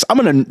my text. I'm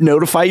going to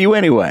notify you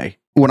anyway.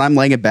 When I'm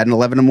laying in bed at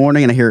 11 in the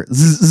morning and I hear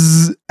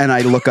zzz, and I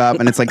look up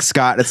and it's like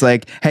Scott, it's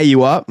like, hey,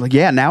 you up? I'm like,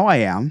 yeah, now I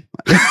am.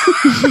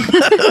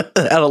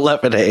 At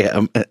 11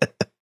 a.m.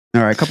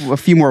 All right, a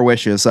few more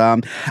wishes. I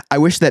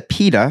wish that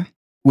PETA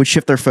would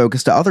shift their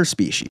focus to other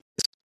species,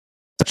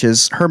 such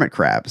as hermit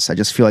crabs. I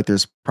just feel like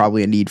there's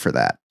probably a need for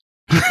that.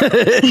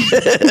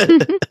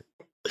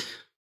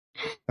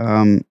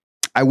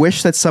 I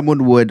wish that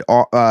someone would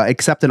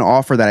accept an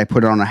offer that I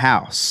put on a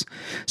house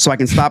so I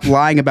can stop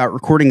lying about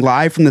recording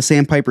live from the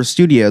Sandpiper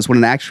Studios when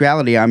in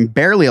actuality I'm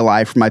barely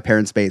alive from my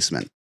parents'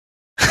 basement.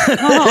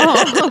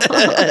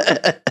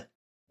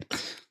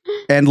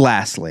 And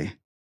lastly,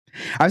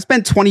 I've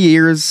spent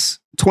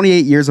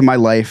 28 years of my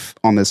life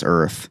on this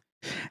earth.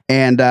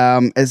 And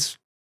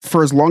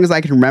for as long as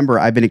I can remember,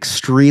 I've been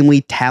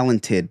extremely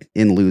talented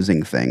in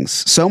losing things.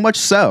 So much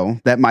so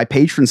that my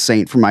patron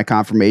saint for my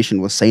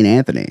confirmation was St.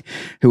 Anthony,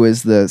 who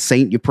is the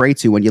saint you pray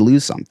to when you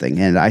lose something.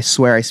 And I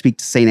swear I speak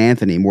to St.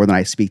 Anthony more than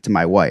I speak to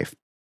my wife.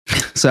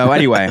 So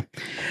anyway,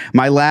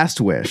 my last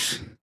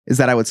wish is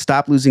that I would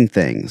stop losing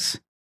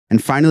things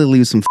and finally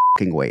lose some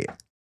fucking weight.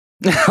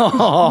 And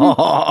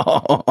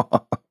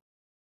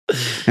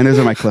those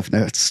are my Cliff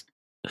Notes.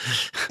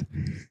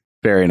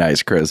 Very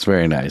nice, Chris.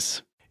 Very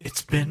nice.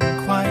 It's been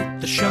quite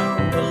the show.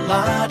 A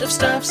lot of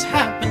stuff's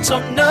happened, so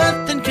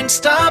nothing can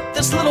stop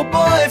this little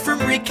boy from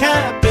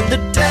recapping the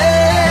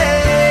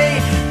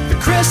day the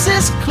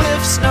Chris's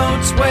Cliff's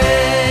Notes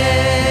way.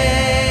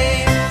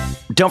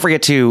 Don't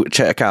forget to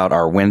check out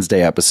our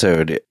Wednesday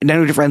episode,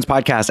 No New Friends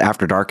Podcast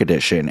After Dark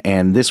Edition.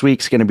 And this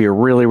week's going to be a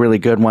really, really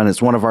good one.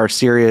 It's one of our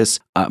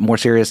more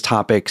serious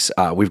topics.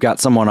 We've got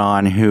someone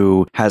on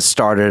who has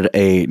started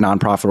a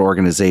nonprofit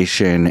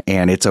organization,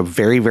 and it's a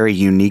very, very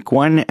unique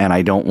one. And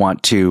I don't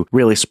want to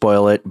really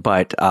spoil it,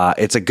 but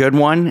it's a good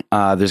one.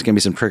 There's going to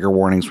be some trigger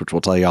warnings, which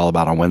we'll tell you all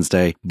about on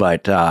Wednesday.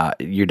 But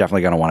you're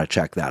definitely going to want to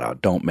check that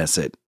out. Don't miss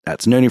it.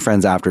 That's No New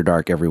Friends After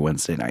Dark every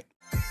Wednesday night.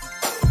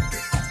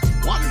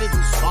 One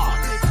little spark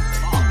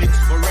of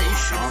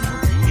inspiration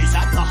is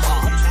at the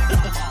heart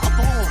of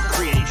all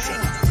creation.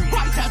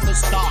 Right at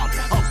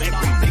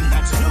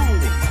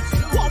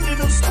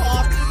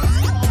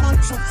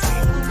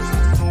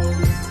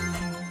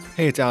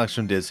Hey, it's Alex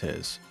from Diz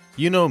His.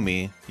 You know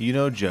me, you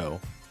know Joe,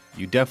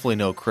 you definitely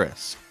know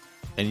Chris,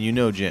 and you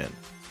know Jen.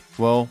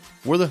 Well,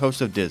 we're the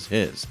hosts of Diz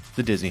His,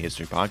 the Disney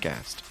History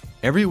Podcast.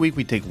 Every week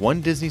we take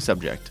one Disney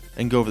subject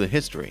and go over the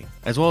history,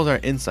 as well as our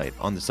insight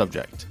on the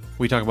subject.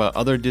 We talk about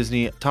other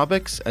Disney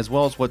topics, as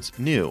well as what's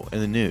new in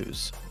the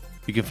news.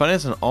 You can find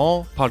us on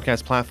all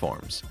podcast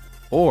platforms,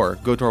 or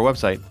go to our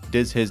website,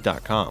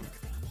 dizhiz.com.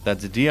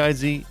 That's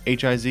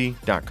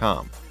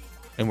DIZHIZ.com.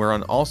 And we're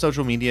on all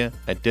social media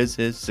at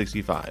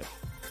DizHiz65.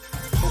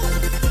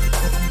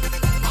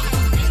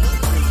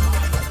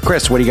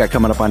 Chris, what do you got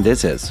coming up on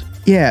Diz His?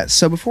 Yeah,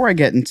 so before I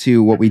get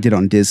into what we did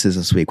on Diz His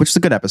this week, which is a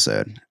good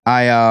episode,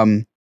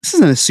 this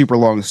isn't a super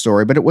long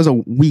story, but it was a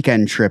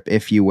weekend trip,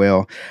 if you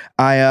will.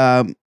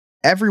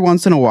 Every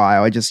once in a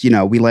while, I just,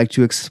 we like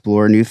to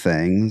explore new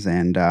things,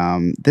 and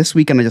this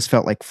weekend I just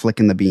felt like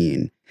flicking the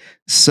bean.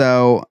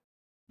 So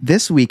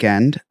this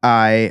weekend,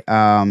 I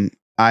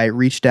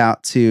reached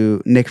out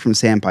to Nick from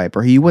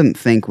Sandpiper, who you wouldn't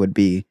think would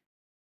be,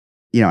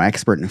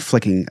 expert in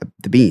flicking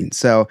the bean.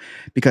 So,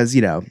 because,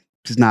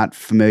 he's not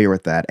familiar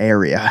with that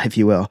area, if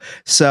you will.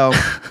 So,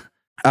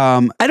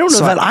 I don't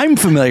know that I'm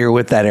familiar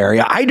with that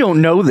area. I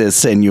don't know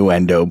this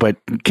innuendo, but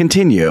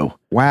continue.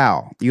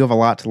 Wow. You have a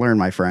lot to learn,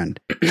 my friend.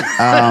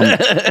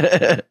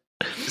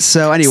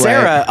 So anyway,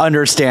 Sarah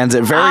understands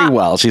it very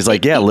well. She's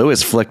like, yeah,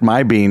 Lewis flicked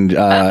my bean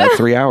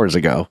 3 hours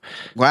ago.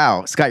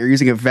 Wow. Scott, you're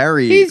using it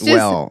very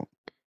well,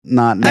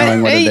 not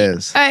knowing what it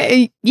is.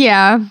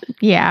 Yeah.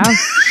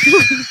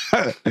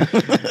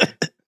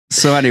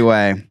 So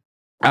anyway,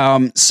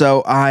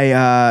 so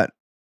I,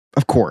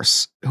 of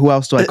course, who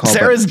else do I call?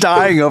 Sarah's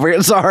dying over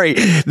here. Sorry.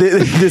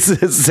 This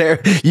is Sarah.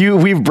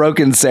 We've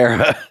broken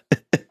Sarah.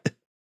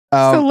 Just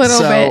a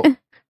little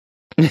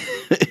bit.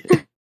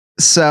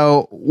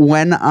 So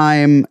when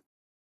I'm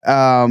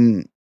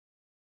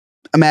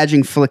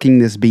imagining flicking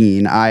this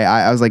bean,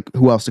 I was like,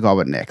 who else to call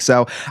but Nick?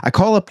 So I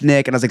call up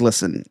Nick and I was like,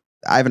 listen,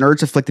 I have an urge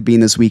to flick the bean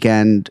this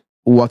weekend.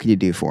 What can you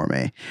do for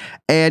me?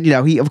 And, he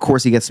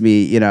gives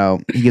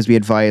me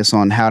advice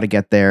on how to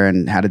get there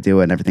and how to do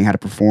it and everything, how to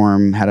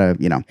perform, how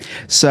to,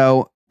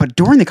 So, but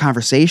during the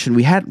conversation,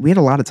 we had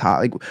a lot of talk.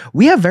 Like,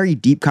 we have very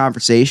deep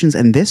conversations.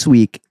 And this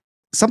week,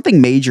 something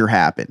major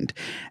happened.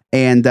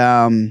 And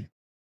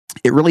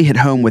it really hit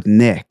home with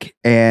Nick.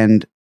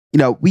 And,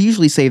 we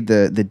usually save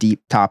the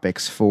deep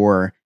topics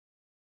for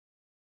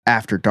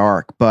after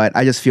dark, but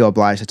I just feel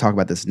obliged to talk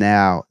about this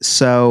now.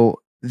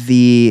 So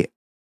the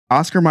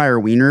Oscar Mayer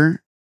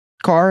Wiener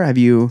car, have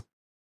you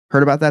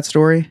heard about that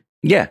story?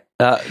 Yeah.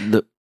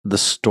 The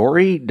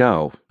story?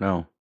 No.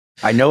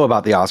 I know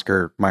about the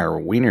Oscar Mayer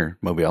Wiener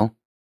mobile.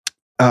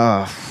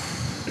 Are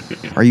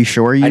you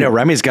sure? I know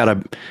Remy's got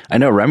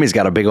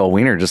a big old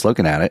wiener just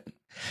looking at it.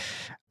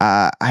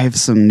 I have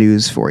some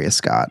news for you,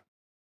 Scott.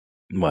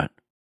 What?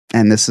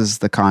 And this is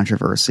the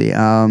controversy.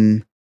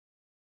 The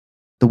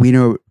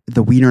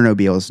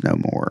Wienermobile is no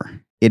more.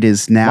 It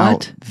is now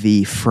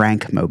the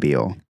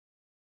Frankmobile.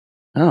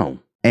 Oh.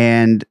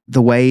 And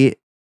the way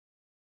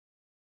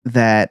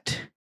that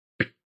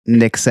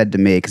Nick said to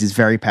me, because he's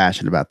very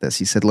passionate about this,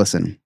 he said,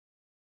 listen,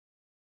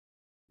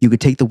 you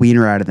could take the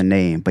wiener out of the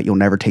name, but you'll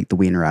never take the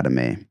wiener out of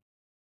me.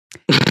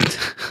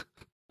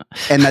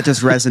 And that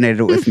just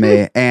resonated with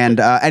me. And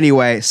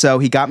anyway, so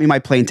he got me my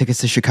plane tickets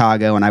to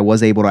Chicago, and I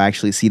was able to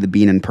actually see the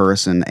bean in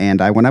person.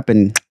 And I went up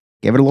and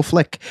gave it a little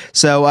flick.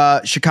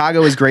 So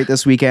Chicago is great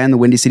this weekend. The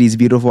Windy City is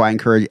beautiful. I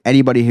encourage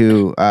anybody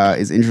who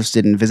is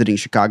interested in visiting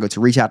Chicago to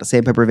reach out to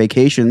Sandpiper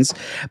Vacations.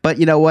 But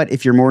you know what?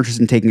 If you're more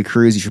interested in taking a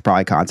cruise, you should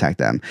probably contact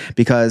them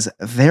because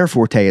their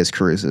forte is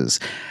cruises.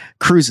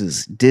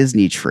 Cruises,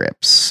 Disney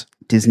trips,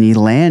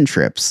 Disneyland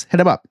trips. Hit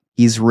him up.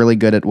 He's really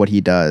good at what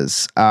he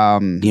does.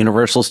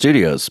 Universal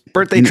Studios,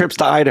 birthday trips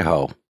to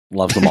Idaho.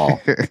 Loves them all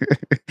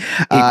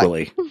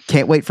equally.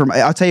 Can't wait for.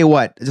 I'll tell you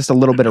what. Just a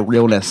little bit of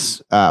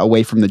realness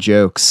away from the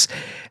jokes.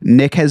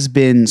 Nick has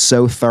been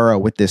so thorough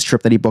with this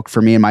trip that he booked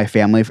for me and my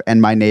family and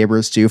my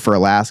neighbors too for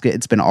Alaska.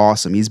 It's been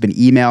awesome. He's been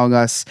emailing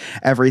us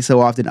every so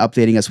often,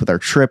 updating us with our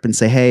trip and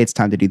say, "Hey, it's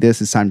time to do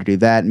this. It's time to do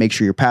that. Make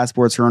sure your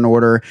passports are in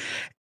order."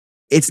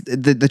 It's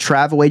the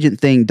travel agent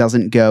thing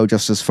doesn't go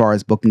just as far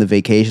as booking the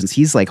vacations.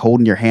 He's like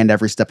holding your hand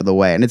every step of the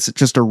way. And it's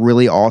just a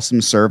really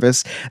awesome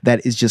service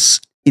that is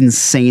just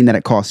insane that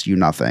it costs you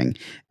nothing.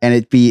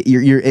 And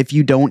if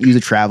you don't use a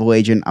travel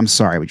agent, I'm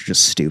sorry, but you're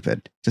just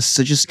stupid. Just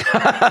go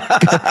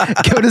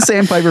to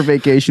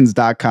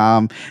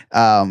sandpipervacations.com,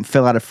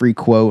 fill out a free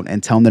quote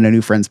and tell them that a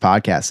New Friends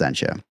podcast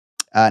sent you.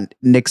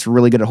 Nick's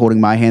really good at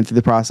holding my hand through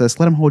the process.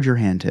 Let him hold your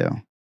hand too.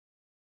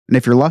 And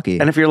if you're lucky,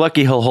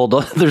 he'll hold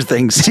other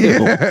things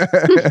too.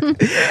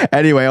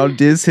 Anyway, on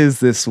Diz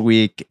His this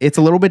week, it's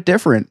a little bit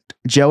different.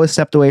 Joe has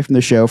stepped away from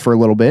the show for a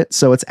little bit,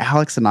 so it's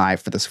Alex and I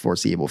for this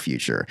foreseeable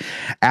future.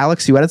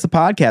 Alex, who edits the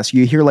podcast,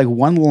 you hear like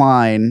one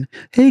line,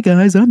 "Hey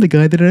guys, I'm the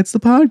guy that edits the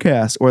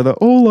podcast," or the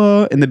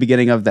 "Hola" in the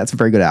beginning of, that's a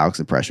very good Alex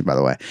impression, by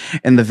the way,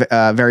 in the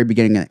very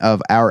beginning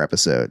of our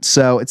episode.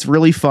 So it's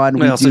really fun.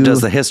 We also does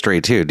the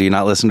history too. Do you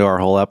not listen to our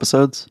whole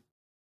episodes?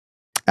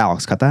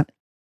 Alex, cut that.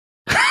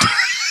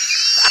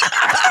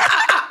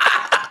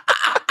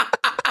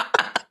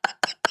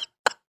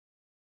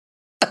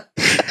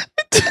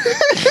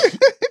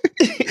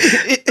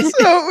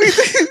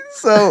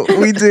 So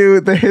we do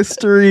the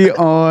history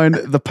on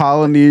the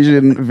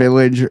Polynesian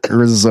Village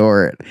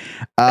Resort.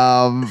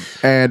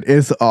 And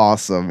it's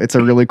awesome. It's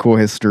a really cool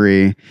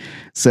history.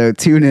 So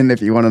tune in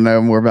if you want to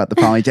know more about the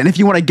Polynesian. And if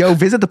you want to go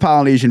visit the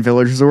Polynesian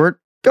Village Resort,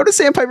 go to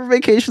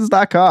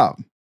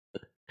sandpipervacations.com.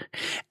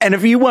 And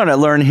if you want to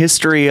learn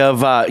history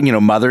of,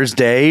 Mother's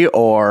Day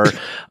or,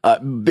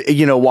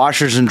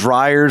 washers and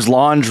dryers,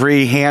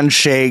 laundry,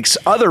 handshakes,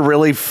 other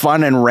really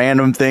fun and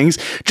random things,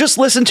 just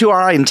listen to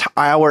our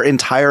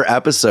entire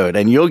episode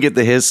and you'll get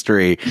the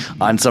history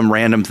on some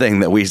random thing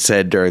that we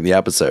said during the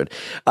episode.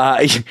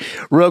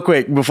 Real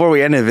quick, before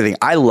we end everything,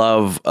 I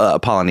love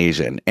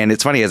Polynesian. And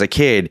it's funny, as a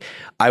kid,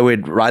 I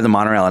would ride the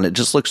monorail and it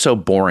just looked so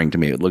boring to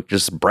me. It looked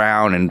just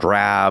brown and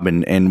drab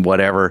and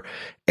whatever.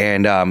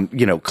 And,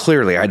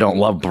 clearly I don't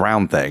love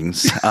brown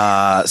things. So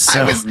I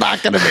was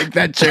not going to make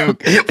that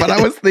joke, but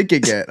I was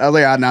thinking it. I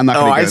was like, no, I'm not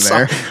going to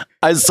go there.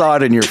 I saw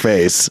it in your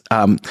face.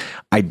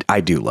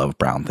 I do love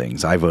brown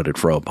things. I voted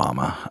for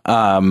Obama.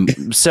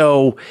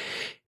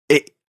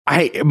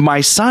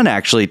 My son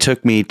actually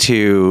took me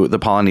to the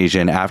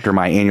Polynesian after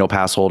my annual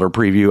pass holder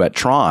preview at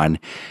Tron.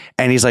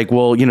 And he's like,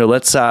 well,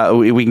 let's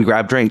we can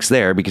grab drinks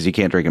there because you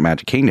can't drink at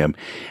Magic Kingdom.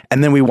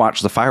 And then we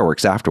watched the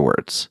fireworks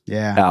afterwards.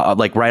 Yeah.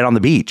 Like right on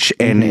the beach.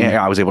 And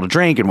I was able to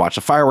drink and watch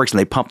the fireworks and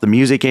they pumped the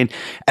music in.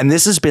 And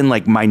this has been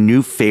like my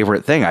new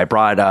favorite thing. I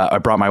brought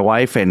my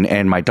wife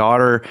and my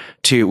daughter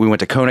we went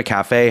to Kona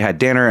Cafe, had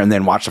dinner, and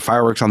then watched the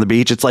fireworks on the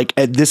beach. It's like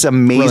this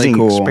amazing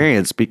really cool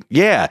experience.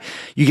 Yeah.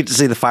 You get to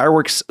see the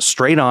fireworks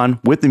straight on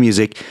with the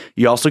music.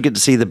 You also get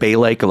to see the Bay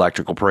Lake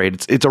Electrical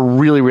Parade. It's a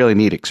really, really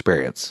neat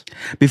experience.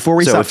 Before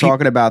we stop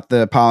talking about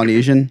the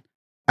Polynesian,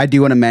 I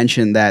do want to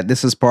mention that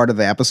this is part of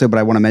the episode, but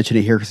I want to mention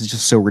it here because it's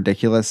just so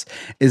ridiculous.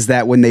 Is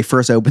that when they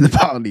first opened the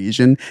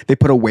Polynesian, they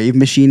put a wave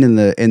machine in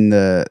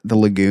the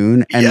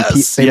lagoon, and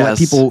they let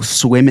people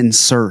swim and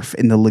surf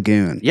in the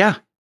lagoon. Yeah,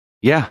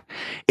 yeah.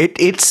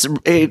 It's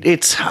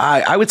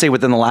I would say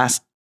within the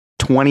last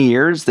 20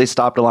 years they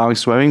stopped allowing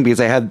swimming because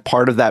they had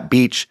part of that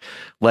beach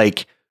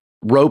like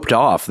roped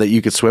off that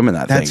you could swim in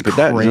that thing.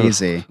 That's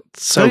crazy.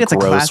 So it's a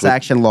gross class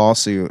action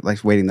lawsuit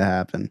like waiting to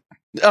happen.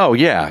 Oh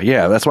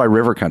yeah. That's why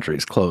River Country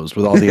is closed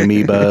with all the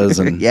amoebas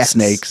and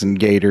snakes and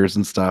gators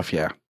and stuff.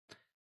 Yeah.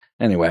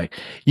 Anyway,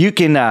 you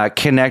can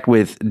connect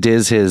with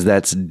Diz His.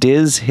 That's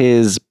Diz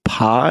His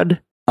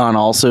Pod on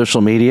all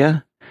social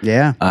media.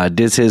 Yeah.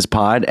 Diz His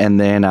Pod, and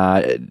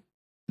then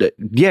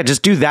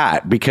just do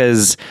that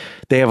because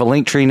they have a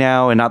link tree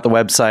now and not the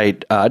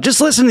website.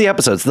 Just listen to the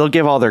episodes. They'll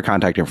give all their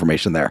contact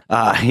information there.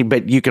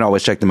 But you can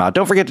always check them out.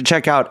 Don't forget to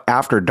check out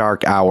After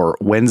Dark Hour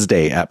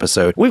Wednesday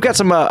episode. We've got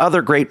some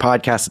other great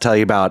podcasts to tell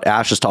you about.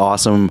 Ashes to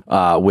Awesome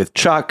with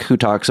Chuck, who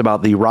talks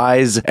about the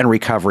rise and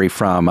recovery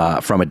from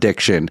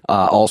addiction.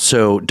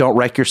 Also, Don't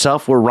Wreck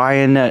Yourself, where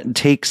Ryan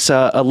takes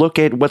a look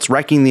at what's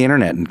wrecking the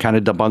internet and kind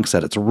of debunks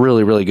that. It's a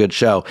really, really good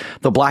show.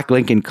 The Black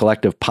Lincoln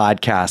Collective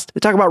podcast. They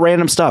talk about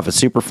random stuff. It's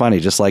super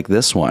funny, just like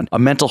this one. A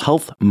Mental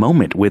Health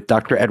Moment with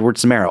Dr. Edward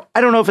Samaro.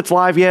 I don't know if it's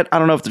live yet. I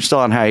don't know if they're still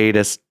on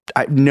hiatus.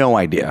 I have no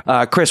idea.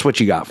 Chris, what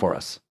you got for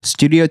us?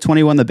 Studio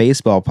 21, the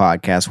baseball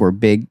podcast, where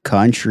Big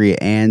Country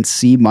and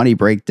C Money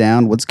break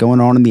down what's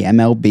going on in the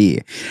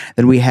MLB.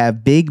 Then we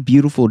have Big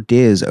Beautiful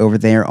Diz over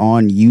there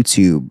on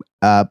YouTube,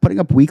 putting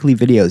up weekly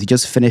videos. He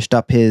just finished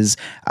up his,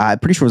 I'm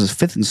pretty sure it was his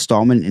 5th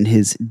installment in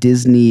his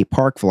Disney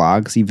park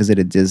vlogs. He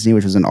visited Disney,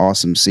 which was an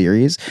awesome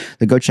series.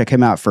 So go check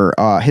him out for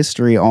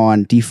history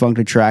on defunct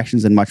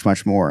attractions and much,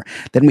 much more.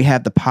 Then we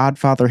have the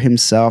Podfather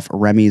himself,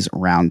 Remy's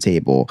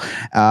Roundtable,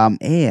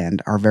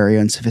 and our very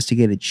own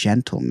Sophisticated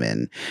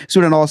Gentleman. He's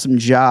doing an awesome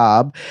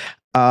job.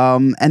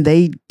 And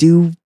they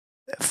do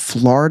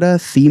Florida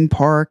theme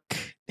park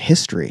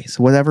history.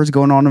 So whatever's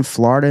going on in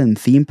Florida and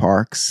theme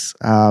parks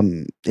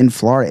in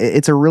Florida,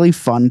 it's a really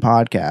fun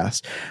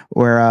podcast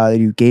where they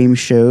do game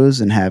shows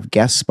and have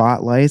guest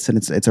spotlights, and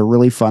it's a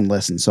really fun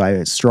listen. So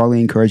I strongly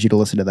encourage you to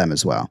listen to them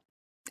as well.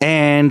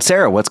 And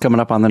Sarah, what's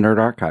coming up on the Nerd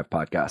Archive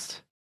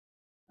podcast?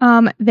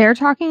 They're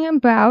talking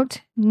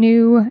about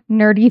new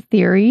nerdy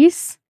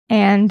theories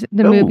and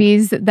the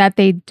movies that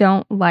they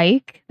don't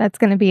like. That's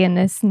going to be in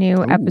this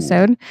new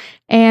episode.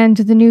 And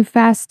the new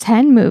Fast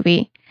 10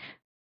 movie.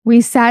 We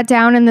sat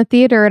down in the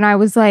theater and I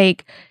was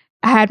like,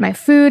 I had my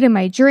food and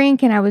my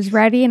drink and I was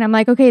ready. And I'm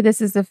like, okay,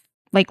 this is the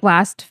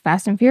last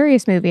Fast and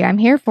Furious movie. I'm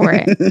here for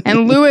it.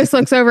 And Lewis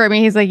looks over at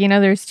me. He's like,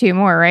 there's 2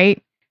 more,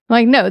 right? I'm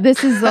like, no,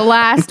 this is the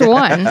last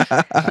one.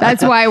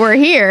 That's why we're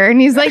here. And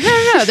he's like,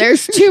 no,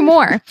 there's 2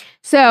 more.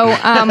 So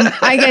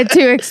I get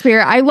to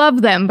experience, I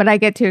love them, but I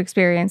get to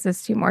experience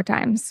this 2 more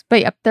times.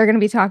 But yep, they're going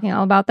to be talking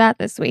all about that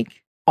this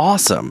week.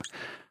 Awesome.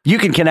 You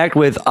can connect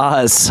with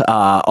us,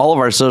 all of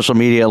our social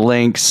media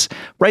links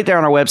right there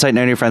on our website,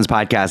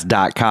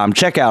 nonewfriendspodcast.com.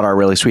 Check out our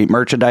really sweet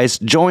merchandise.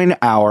 Join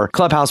our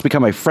Clubhouse,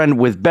 become a friend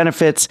with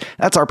benefits.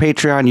 That's our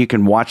Patreon. You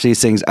can watch these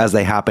things as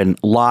they happen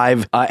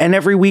live. And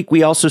every week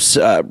we also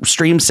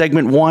stream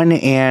segment 1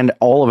 and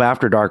all of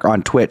After Dark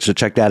on Twitch. So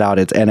check that out.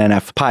 It's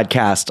NNF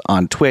Podcast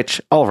on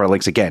Twitch. All of our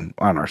links again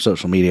on our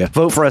social media.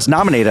 Vote for us.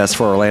 Nominate us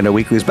for Orlando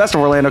Weekly's Best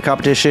of Orlando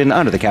competition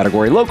under the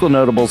category Local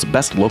Notables,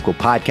 Best Local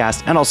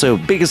Podcast, and also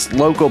Biggest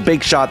Local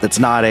Big Shot that's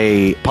not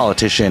a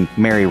politician,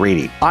 Mary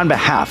Reedy. On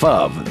behalf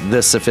of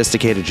this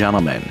sophisticated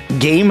gentleman,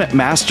 Game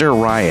Master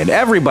Ryan,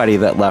 everybody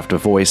that left a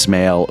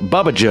voicemail,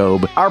 Bubba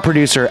Jobe, our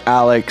producer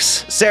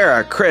Alex,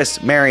 Sarah,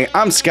 Chris, Mary,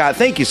 I'm Scott.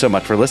 Thank you so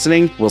much for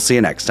listening. We'll see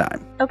you next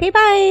time. Okay,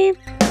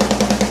 bye.